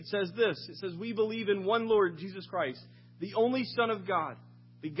Nicene Creed says this. It says, "We believe in one Lord, Jesus Christ, the only Son of God,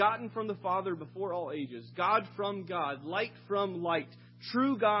 begotten from the Father before all ages, God from God, light from light,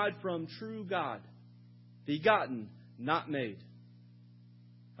 true God from true God, begotten, not made,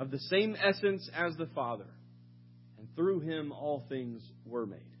 of the same essence as the Father, and through him all things were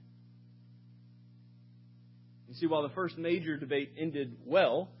made." You see, while the first major debate ended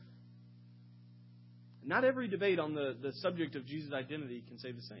well, not every debate on the subject of Jesus' identity can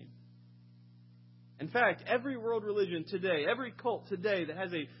say the same. In fact, every world religion today, every cult today that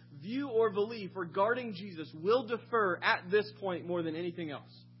has a view or belief regarding Jesus will differ at this point more than anything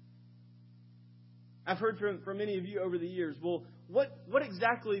else. I've heard from many of you over the years, well, what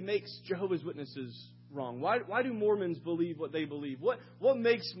exactly makes Jehovah's Witnesses wrong? Why do Mormons believe what they believe? What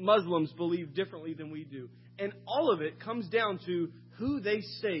makes Muslims believe differently than we do? And all of it comes down to who they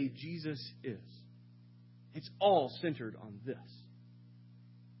say Jesus is. It's all centered on this.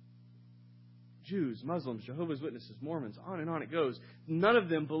 Jews, Muslims, Jehovah's Witnesses, Mormons, on and on it goes. None of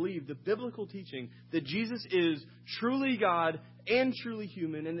them believe the biblical teaching that Jesus is truly God and truly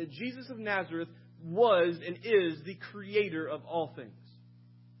human, and that Jesus of Nazareth was and is the creator of all things.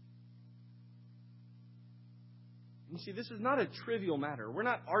 You see, this is not a trivial matter. We're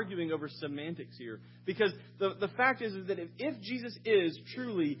not arguing over semantics here. Because the fact is that if Jesus is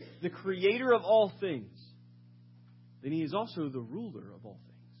truly the creator of all things, then he is also the ruler of all things.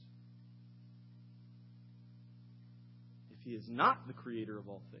 If he is not the creator of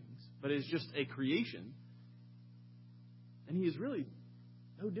all things, but is just a creation, then he is really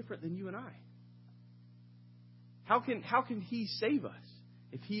no different than you and I. How can he save us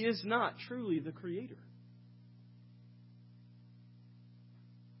if he is not truly the creator?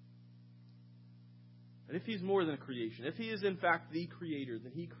 And if he's more than a creation, if he is in fact the creator,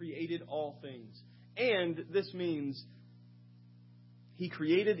 then he created all things. And this means he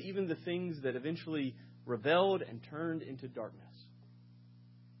created even the things that eventually rebelled and turned into darkness.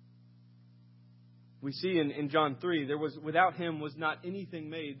 We see in John 3, without him was not anything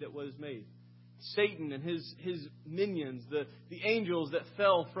made that was made. Satan and his minions, the angels that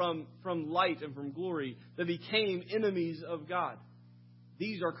fell from light and from glory, that became enemies of God.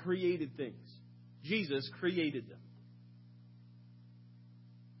 These are created things. Jesus created them.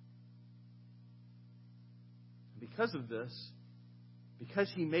 Because of this, because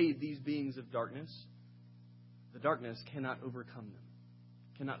he made these beings of darkness, the darkness cannot overcome them,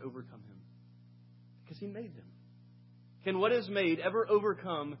 cannot overcome him. Because he made them. Can what is made ever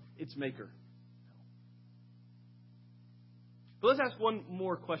overcome its maker? No. But let's ask one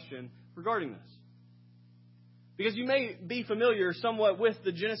more question regarding this. Because you may be familiar somewhat with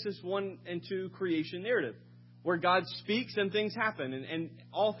the Genesis 1 and 2 creation narrative, where God speaks and things happen, and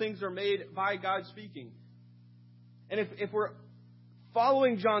all things are made by God speaking. And if we're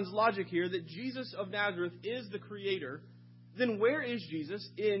following John's logic here, that Jesus of Nazareth is the creator, then where is Jesus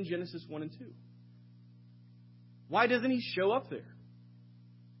in Genesis 1 and 2? Why doesn't he show up there?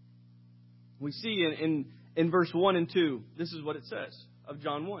 We see in verse 1 and 2, this is what it says of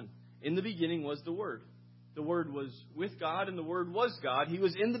John 1. In the beginning was the Word. The Word was with God, and the Word was God. He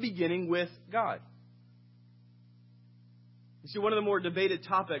was in the beginning with God. You see, one of the more debated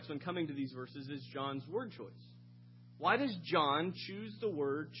topics when coming to these verses is John's word choice. Why does John choose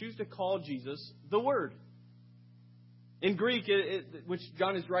to call Jesus the Word? In Greek, which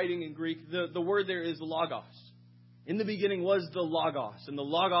John is writing in Greek, the word there is logos. In the beginning was the Logos, and the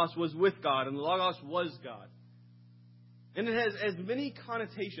Logos was with God, and the Logos was God. And it has as many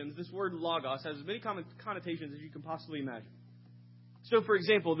connotations, this word Logos has as many connotations as you can possibly imagine. So, for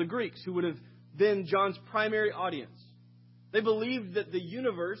example, the Greeks, who would have been John's primary audience, they believed that the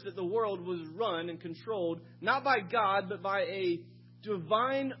universe, that the world was run and controlled not by God, but by a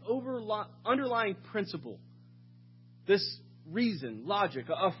divine underlying principle. This reason, logic,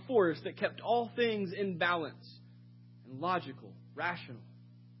 a force that kept all things in balance and logical, rational.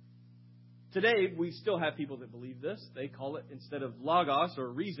 Today, we still have people that believe this. They call it, instead of logos or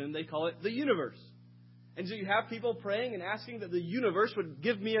reason, they call it the universe. And so you have people praying and asking that the universe would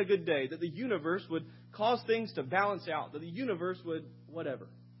give me a good day, that the universe would cause things to balance out, that the universe would whatever.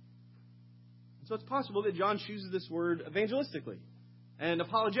 And so it's possible that John chooses this word evangelistically and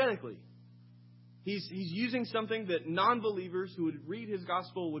apologetically. He's using something that non-believers who would read his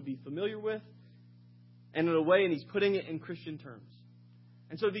gospel would be familiar with, and in a way, and he's putting it in Christian terms.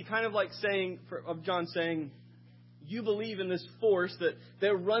 And so it'd be kind of like John saying, you believe in this force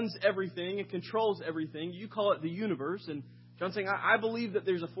that runs everything and controls everything. You call it the universe. And John's saying, I believe that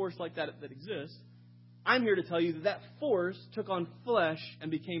there's a force like that exists. I'm here to tell you that force took on flesh and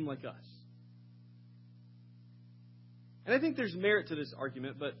became like us. And I think there's merit to this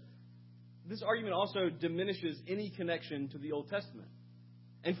argument, but this argument also diminishes any connection to the Old Testament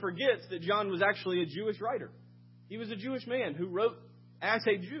and forgets that John was actually a Jewish writer. He was a Jewish man who wrote as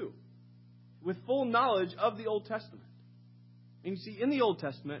a Jew with full knowledge of the Old Testament. And you see, in the Old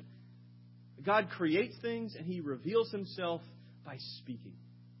Testament, God creates things and He reveals Himself by speaking,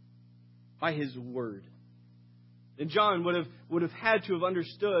 by His Word. And John would have had to have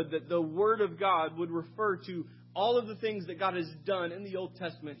understood that the Word of God would refer to all of the things that God has done in the Old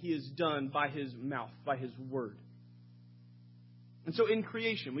Testament. He has done by His mouth, by His Word. And so in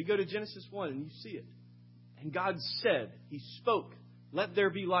creation, we go to Genesis 1 and you see it. And God said, He spoke, let there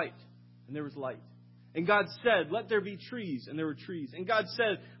be light. And there was light. And God said, let there be trees. And there were trees. And God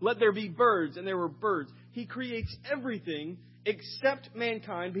said, let there be birds. And there were birds. He creates everything except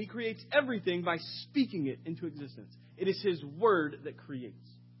mankind. But He creates everything by speaking it into existence. It is His Word that creates.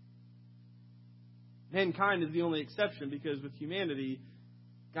 Mankind is the only exception because with humanity,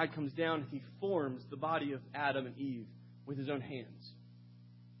 God comes down and He forms the body of Adam and Eve with His own hands.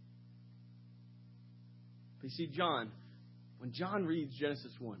 But you see, when John reads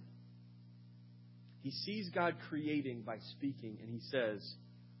Genesis 1, he sees God creating by speaking, and he says,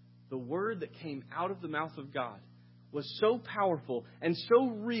 the word that came out of the mouth of God was so powerful and so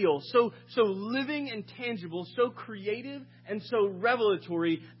real, so living and tangible, so creative and so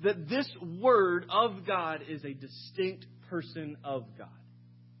revelatory that this word of God is a distinct person of God.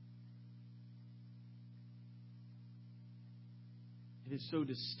 It is so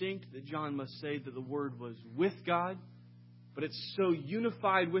distinct that John must say that the word was with God, but it's so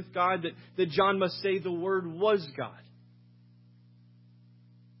unified with God that John must say the Word was God.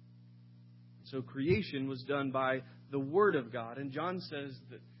 So creation was done by the Word of God. And John says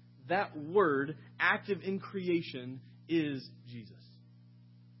that Word, active in creation, is Jesus.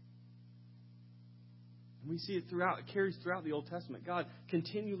 And we see it throughout, it carries throughout the Old Testament. God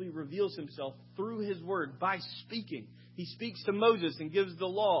continually reveals Himself through His Word by speaking. He speaks to Moses and gives the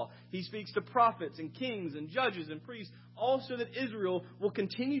law. He speaks to prophets and kings and judges and priests, all so that Israel will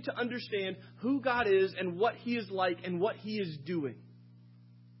continue to understand who God is and what He is like and what He is doing.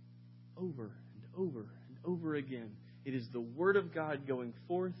 Over and over and over again, it is the Word of God going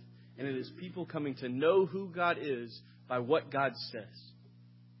forth, and it is people coming to know who God is by what God says.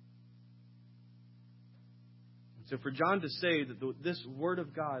 So for John to say that this Word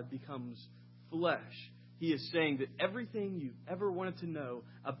of God becomes flesh, he is saying that everything you ever wanted to know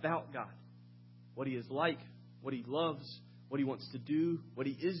about God, what He is like, what He loves, what He wants to do, what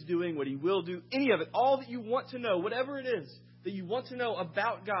He is doing, what He will do, any of it, all that you want to know, whatever it is that you want to know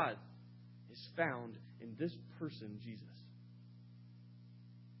about God, is found in this person, Jesus.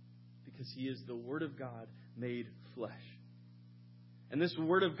 Because He is the Word of God made flesh. And this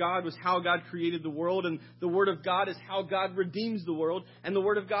Word of God was how God created the world, and the Word of God is how God redeems the world, and the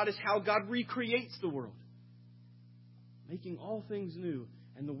Word of God is how God recreates the world, making all things new.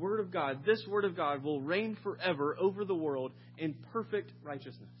 And the Word of God, this Word of God, will reign forever over the world in perfect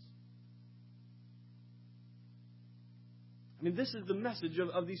righteousness. I mean, this is the message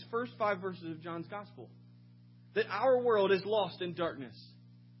of these first 5 verses of John's Gospel. That our world is lost in darkness.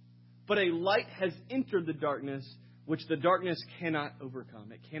 But a light has entered the darkness, which the darkness cannot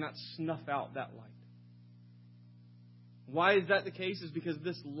overcome. It cannot snuff out that light. Why is that the case? Is because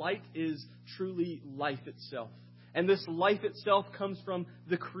this light is truly life itself. And this life itself comes from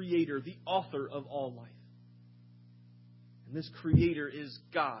the Creator, the author of all life. And this Creator is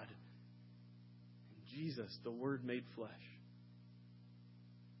God. And Jesus, the Word made flesh.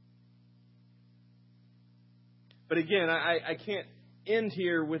 But again, I can't end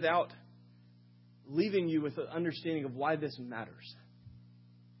here without leaving you with an understanding of why this matters.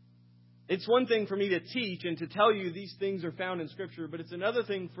 It's one thing for me to teach and to tell you these things are found in Scripture, but it's another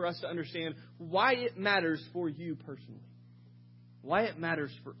thing for us to understand why it matters for you personally. Why it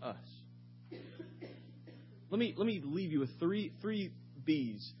matters for us. Let me leave you with three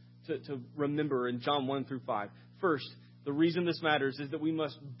B's to remember in John 1 through 5. First, the reason this matters is that we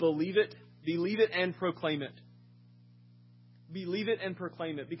must believe it, and proclaim it. Believe it and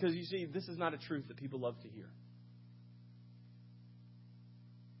proclaim it. Because you see, this is not a truth that people love to hear.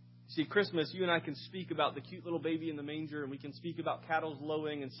 See, Christmas, you and I can speak about the cute little baby in the manger, and we can speak about cattle's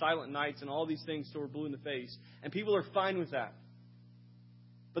lowing and silent nights and all these things till we're blue in the face. And people are fine with that.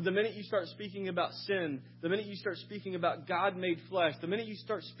 But the minute you start speaking about sin, the minute you start speaking about God made flesh, the minute you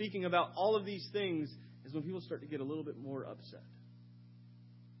start speaking about all of these things is when people start to get a little bit more upset.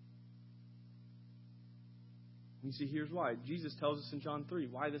 You see, here's why. Jesus tells us in John 3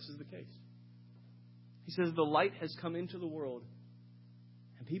 why this is the case. He says, the light has come into the world,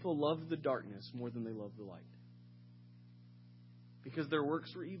 and people love the darkness more than they love the light. Because their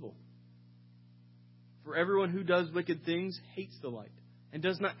works were evil. For everyone who does wicked things hates the light and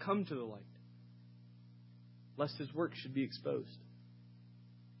does not come to the light, lest his work should be exposed.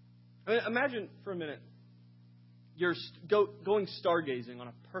 I mean, imagine for a minute you're going stargazing on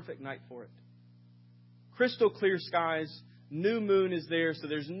a perfect night for it. Crystal clear skies, new moon is there, so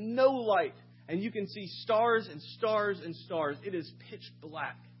there's no light. And you can see stars and stars and stars. It is pitch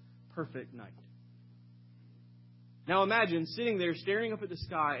black. Perfect night. Now imagine sitting there staring up at the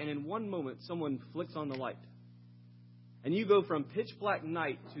sky, and in one moment someone flicks on the light. And you go from pitch black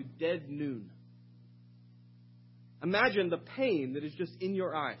night to dead noon. Imagine the pain that is just in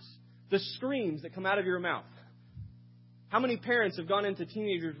your eyes. The screams that come out of your mouth. How many parents have gone into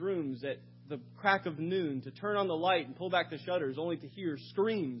teenagers' rooms at the crack of noon to turn on the light and pull back the shutters only to hear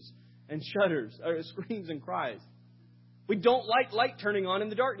screams and shudders, or screams and cries? We don't like light turning on in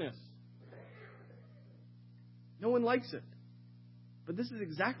the darkness. No one likes it. But this is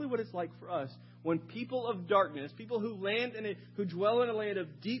exactly what it's like for us. When people of darkness, people who dwell in a land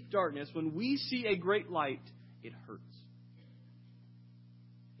of deep darkness, when we see a great light, it hurts.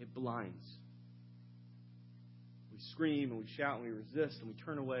 It blinds. We scream and we shout and we resist and we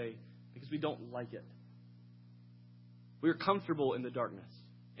turn away because we don't like it. We're comfortable in the darkness.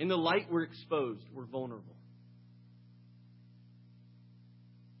 In the light, we're exposed. We're vulnerable.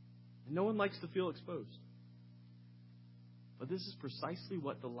 And no one likes to feel exposed. But this is precisely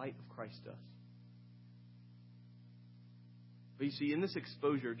what the light of Christ does. But you see, in this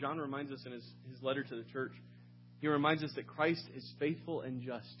exposure, John reminds us in his letter to the church, he reminds us that Christ is faithful and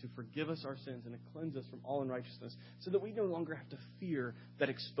just to forgive us our sins and to cleanse us from all unrighteousness so that we no longer have to fear that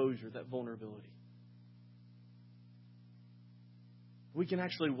exposure, that vulnerability. We can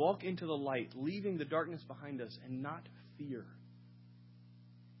actually walk into the light, leaving the darkness behind us and not fear.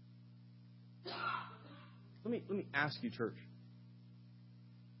 Let me ask you, church.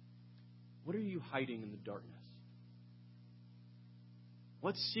 What are you hiding in the darkness?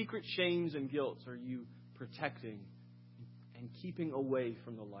 What secret shames and guilts are you protecting and keeping away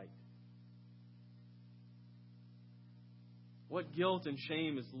from the light? What guilt and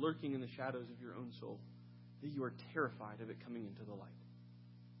shame is lurking in the shadows of your own soul that you are terrified of it coming into the light?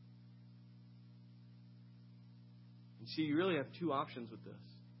 And see, you really have two options with this.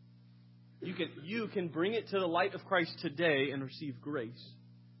 You can bring it to the light of Christ today and receive grace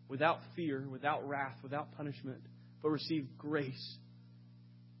without fear, without wrath, without punishment, but receive grace.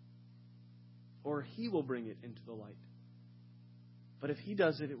 Or He will bring it into the light. But if He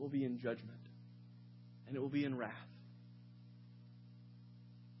does it, it will be in judgment. And it will be in wrath.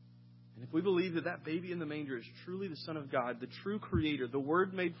 And if we believe that that baby in the manger is truly the Son of God, the true Creator, the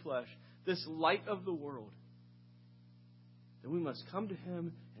Word made flesh, this light of the world, then we must come to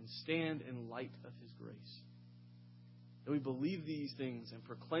Him and stand in light of His grace. And we believe these things and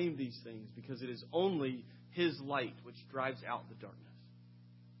proclaim these things because it is only His light which drives out the darkness.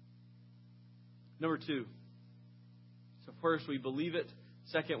 Number two. So first, we believe it.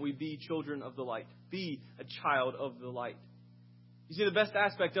 Second, we be children of the light. Be a child of the light. You see, the best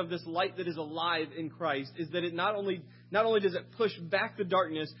aspect of this light that is alive in Christ is that it not only does it push back the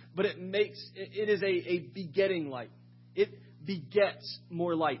darkness, but it is a begetting light. It begets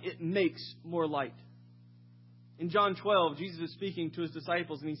more light. It makes more light. In John 12, Jesus is speaking to His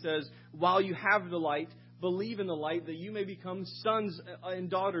disciples and He says, while you have the light, believe in the light, that you may become sons and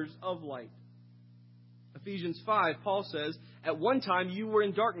daughters of light. Ephesians 5, Paul says, at one time you were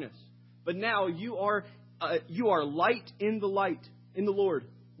in darkness, but now you are light in the Lord.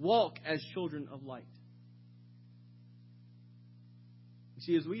 Walk as children of light. You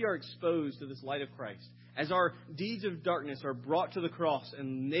see, as we are exposed to this light of Christ, as our deeds of darkness are brought to the cross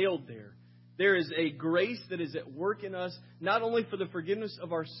and nailed there, there is a grace that is at work in us, not only for the forgiveness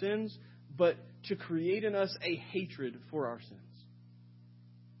of our sins, but to create in us a hatred for our sins.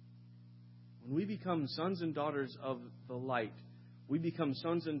 When we become sons and daughters of the light, we become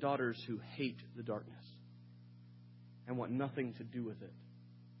sons and daughters who hate the darkness and want nothing to do with it.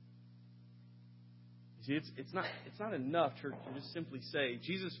 You see, it's not enough, church, to just simply say,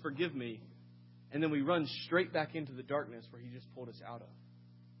 Jesus, forgive me, and then we run straight back into the darkness where He just pulled us out of.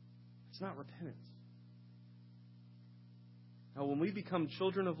 It's not repentance. Now, when we become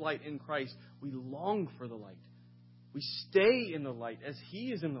children of light in Christ, we long for the light. We stay in the light as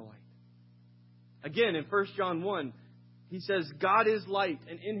He is in the light. Again, in 1 John 1, he says, God is light,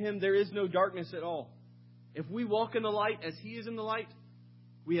 and in Him there is no darkness at all. If we walk in the light as He is in the light,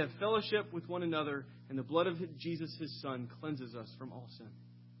 we have fellowship with one another, and the blood of Jesus, His Son, cleanses us from all sin.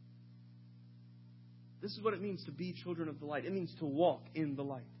 This is what it means to be children of the light. It means to walk in the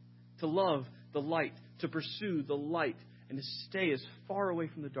light, to love the light, to pursue the light, and to stay as far away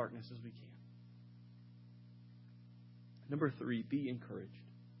from the darkness as we can. Number 3, be encouraged.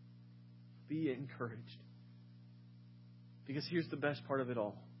 Be encouraged. Because here's the best part of it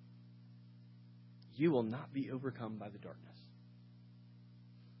all. You will not be overcome by the darkness.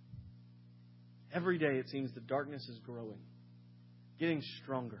 Every day it seems the darkness is growing, getting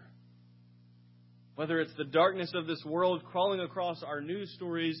stronger. Whether it's the darkness of this world crawling across our news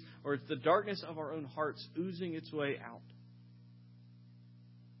stories, or it's the darkness of our own hearts oozing its way out.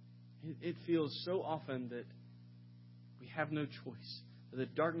 It feels so often that we have no choice. That the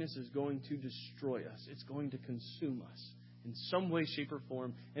darkness is going to destroy us. It's going to consume us in some way, shape, or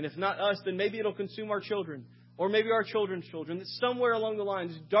form. And if not us, then maybe it'll consume our children. Or maybe our children's children. That somewhere along the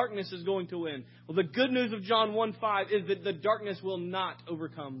lines, darkness is going to win. Well, the good news of John 1:5 is that the darkness will not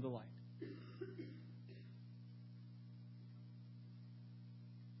overcome the light.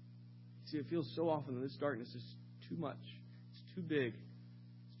 See, it feels so often that this darkness is too much. It's too big.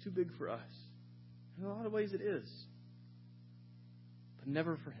 It's too big for us. In a lot of ways it is. But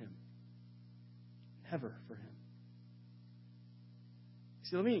never for Him. Never for Him.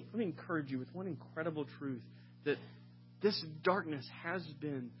 See, let me encourage you with one incredible truth, that this darkness has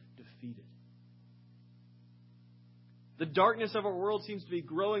been defeated. The darkness of our world seems to be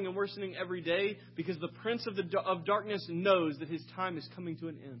growing and worsening every day because the prince of darkness knows that his time is coming to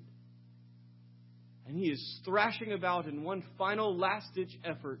an end. And he is thrashing about in one final last-ditch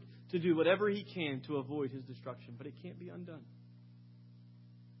effort to do whatever he can to avoid his destruction. But it can't be undone.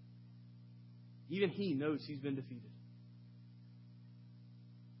 Even he knows he's been defeated.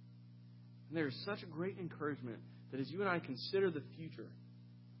 And there is such a great encouragement that as you and I consider the future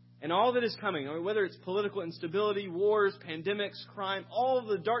and all that is coming, I mean, whether it's political instability, wars, pandemics, crime, all of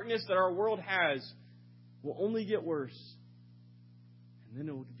the darkness that our world has will only get worse. And then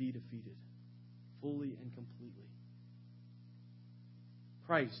it will be defeated fully and completely.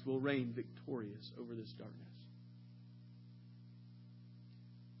 Christ will reign victorious over this darkness.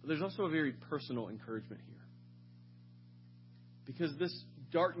 But there's also a very personal encouragement here. Because this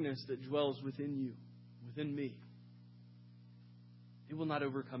darkness that dwells within you, within me, it will not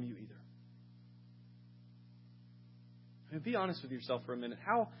overcome you either. I mean, be honest with yourself for a minute.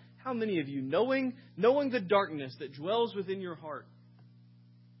 How many of you, knowing the darkness that dwells within your heart,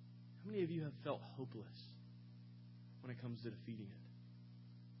 how many of you have felt hopeless when it comes to defeating it?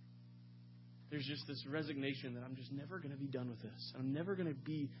 There's just this resignation that I'm just never going to be done with this. I'm never going to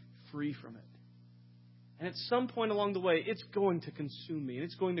be free from it. And at some point along the way, it's going to consume me and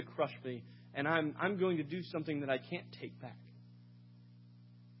it's going to crush me. And I'm going to do something that I can't take back.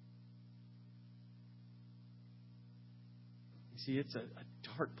 You see, it's a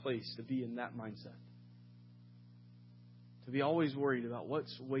dark place to be in that mindset. To be always worried about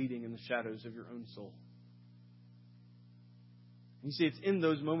what's waiting in the shadows of your own soul. You see, it's in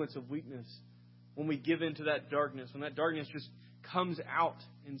those moments of weakness when we give into that darkness, when that darkness just comes out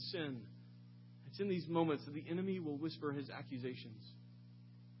in sin. It's in these moments that the enemy will whisper his accusations.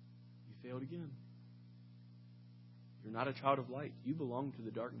 You failed again. You're not a child of light. You belong to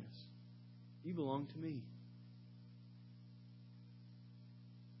the darkness. You belong to me.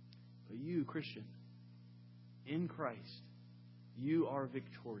 But you, Christian, in Christ, you are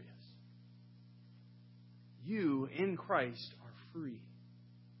victorious. You, in Christ, are free.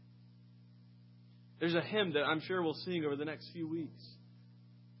 There's a hymn that I'm sure we'll sing over the next few weeks.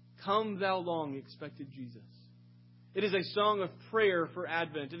 Come thou long expected Jesus. It is a song of prayer for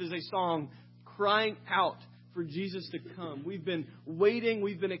Advent. It is a song crying out for Jesus to come. We've been waiting.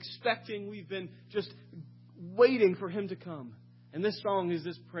 We've been expecting. We've been just waiting for Him to come. And this song is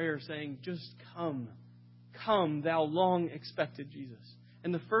this prayer saying, just come. Come, thou long expected Jesus.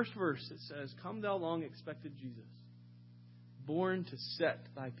 And the first verse, it says, come, thou long expected Jesus, born to set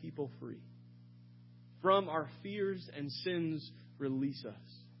thy people free. From our fears and sins release us.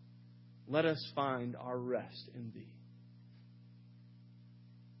 Let us find our rest in thee.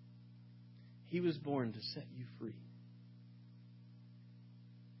 He was born to set you free.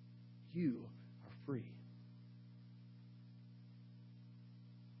 You are free.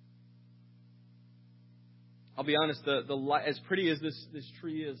 I'll be honest, the light, as pretty as this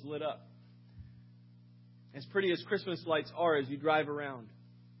tree is lit up, as pretty as Christmas lights are as you drive around,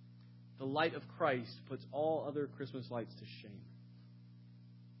 the light of Christ puts all other Christmas lights to shame.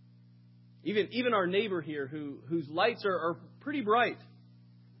 Even our neighbor here, whose lights are pretty bright,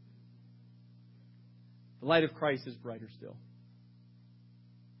 the light of Christ is brighter still.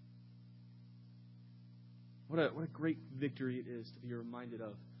 What a great victory it is to be reminded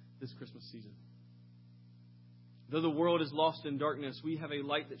of this Christmas season. Though the world is lost in darkness, we have a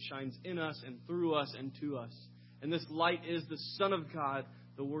light that shines in us and through us and to us. And this light is the Son of God,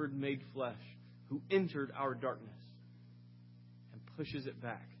 the Word made flesh, who entered our darkness and pushes it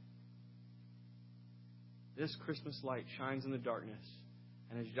back. This Christmas light shines in the darkness.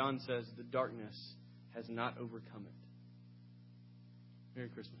 And as John says, the darkness has not overcome it. Merry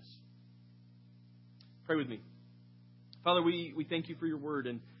Christmas. Pray with me. Father, we thank you for your word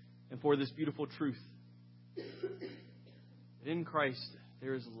and for this beautiful truth. That in Christ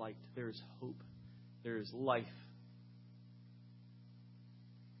there is light, there is hope, there is life.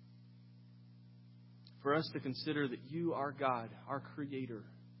 For us to consider that you, our God, our Creator,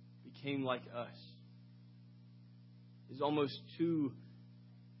 became like us is almost too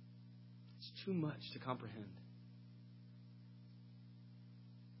much to comprehend.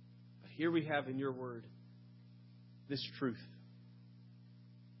 But here we have in your word this truth.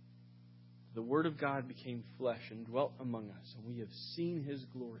 The Word of God became flesh and dwelt among us, and we have seen His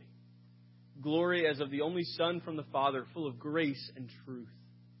glory. Glory as of the only Son from the Father, full of grace and truth.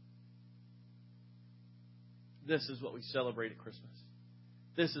 This is what we celebrate at Christmas.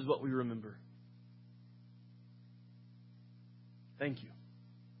 This is what we remember. Thank you.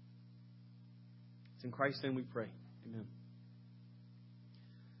 It's in Christ's name we pray. Amen.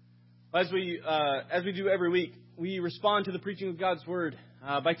 As we do every week, we respond to the preaching of God's Word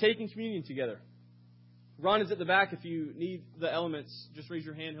by taking communion together. Ron is at the back. If you need the elements, just raise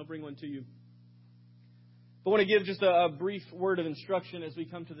your hand. He'll bring one to you. But I want to give just a brief word of instruction as we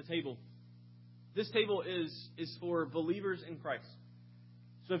come to the table. This table is for believers in Christ.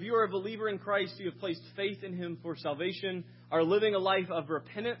 So if you are a believer in Christ, you have placed faith in Him for salvation, are living a life of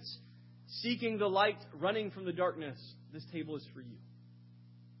repentance, seeking the light, running from the darkness, this table is for you.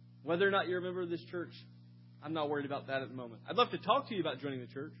 Whether or not you're a member of this church, I'm not worried about that at the moment. I'd love to talk to you about joining the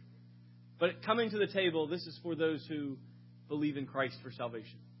church. But coming to the table, this is for those who believe in Christ for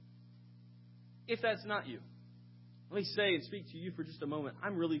salvation. If that's not you, let me say and speak to you for just a moment.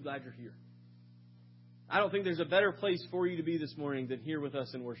 I'm really glad you're here. I don't think there's a better place for you to be this morning than here with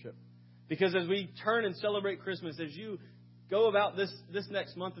us in worship. Because as we turn and celebrate Christmas, as you go about this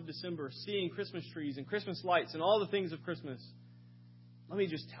next month of December, seeing Christmas trees and Christmas lights and all the things of Christmas, let me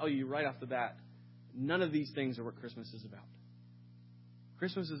just tell you right off the bat, none of these things are what Christmas is about.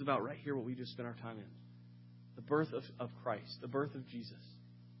 Christmas is about right here what we just spent our time in. The birth of Christ, the birth of Jesus.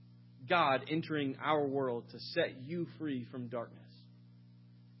 God entering our world to set you free from darkness.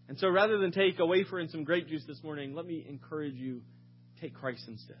 And so rather than take a wafer and some grape juice this morning, let me encourage you, take Christ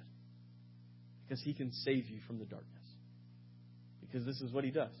instead. Because He can save you from the darkness. Because this is what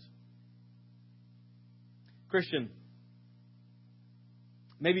He does. Christian,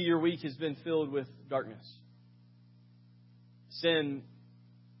 maybe your week has been filled with darkness. Sin,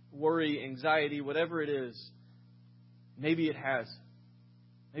 worry, anxiety, whatever it is. Maybe it has.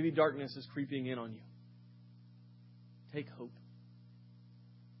 Maybe darkness is creeping in on you. Take hope.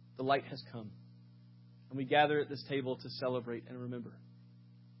 The light has come. And we gather at this table to celebrate and remember.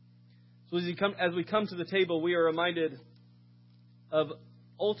 So as we come to the table, we are reminded of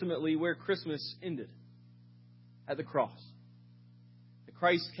ultimately where Christmas ended. At the cross. That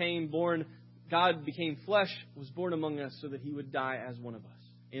Christ came, born, God became flesh, was born among us so that He would die as one of us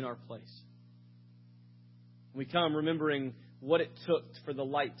in our place. We come remembering what it took for the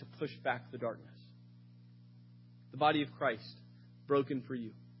light to push back the darkness. The body of Christ broken for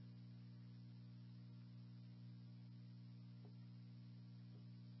you.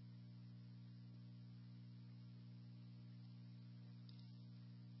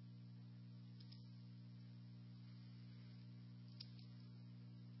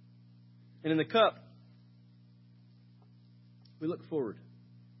 And in the cup, we look forward.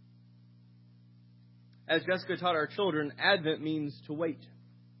 As Jessica taught our children, Advent means to wait.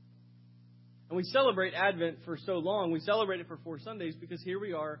 And we celebrate Advent for so long. We celebrate it for 4 Sundays because here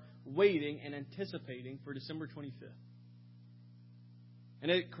we are waiting and anticipating for December 25th. And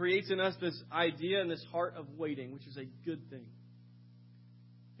it creates in us this idea and this heart of waiting, which is a good thing.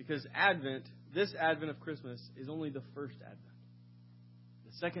 Because Advent, this Advent of Christmas, is only the first Advent.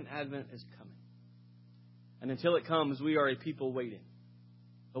 The second Advent is coming. And until it comes, we are a people waiting.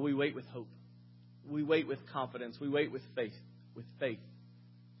 But we wait with hope. We wait with confidence. We wait with faith.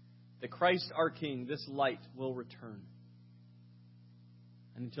 That Christ our King, this light, will return.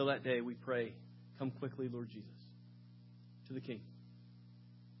 And until that day, we pray, come quickly, Lord Jesus, to the King.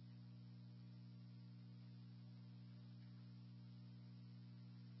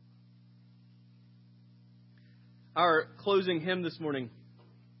 Our closing hymn this morning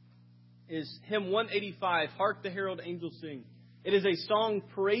is hymn 185, Hark the Herald Angels Sing. It is a song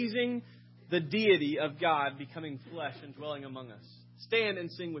praising the deity of God becoming flesh and dwelling among us. Stand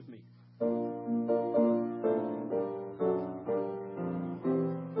and sing with me.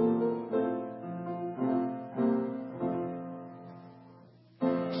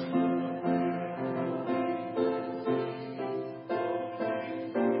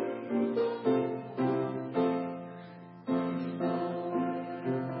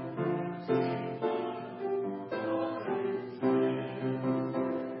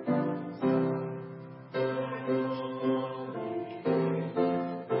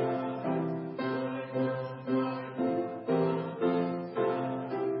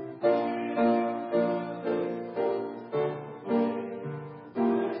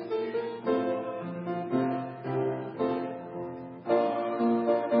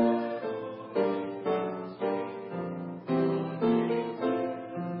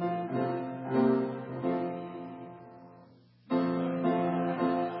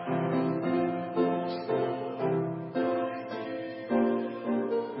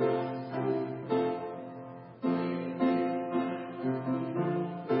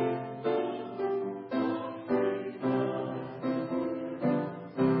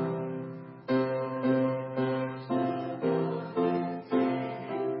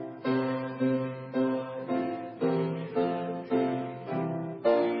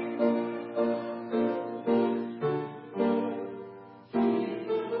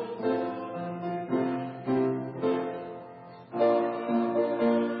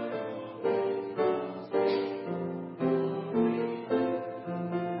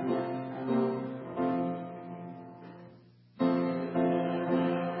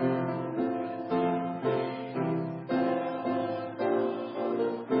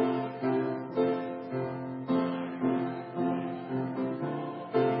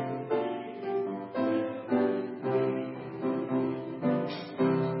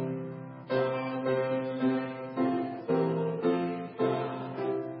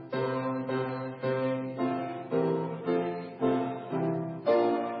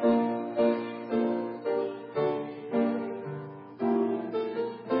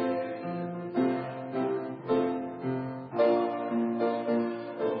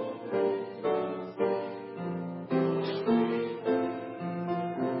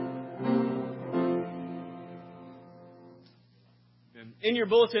 In your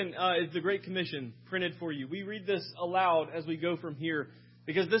bulletin is the Great Commission printed for you. We read this aloud as we go from here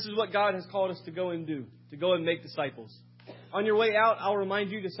because this is what God has called us to go and do, to go and make disciples. On your way out, I'll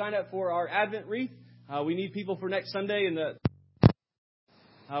remind you to sign up for our Advent wreath. We need people for next Sunday in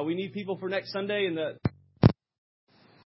the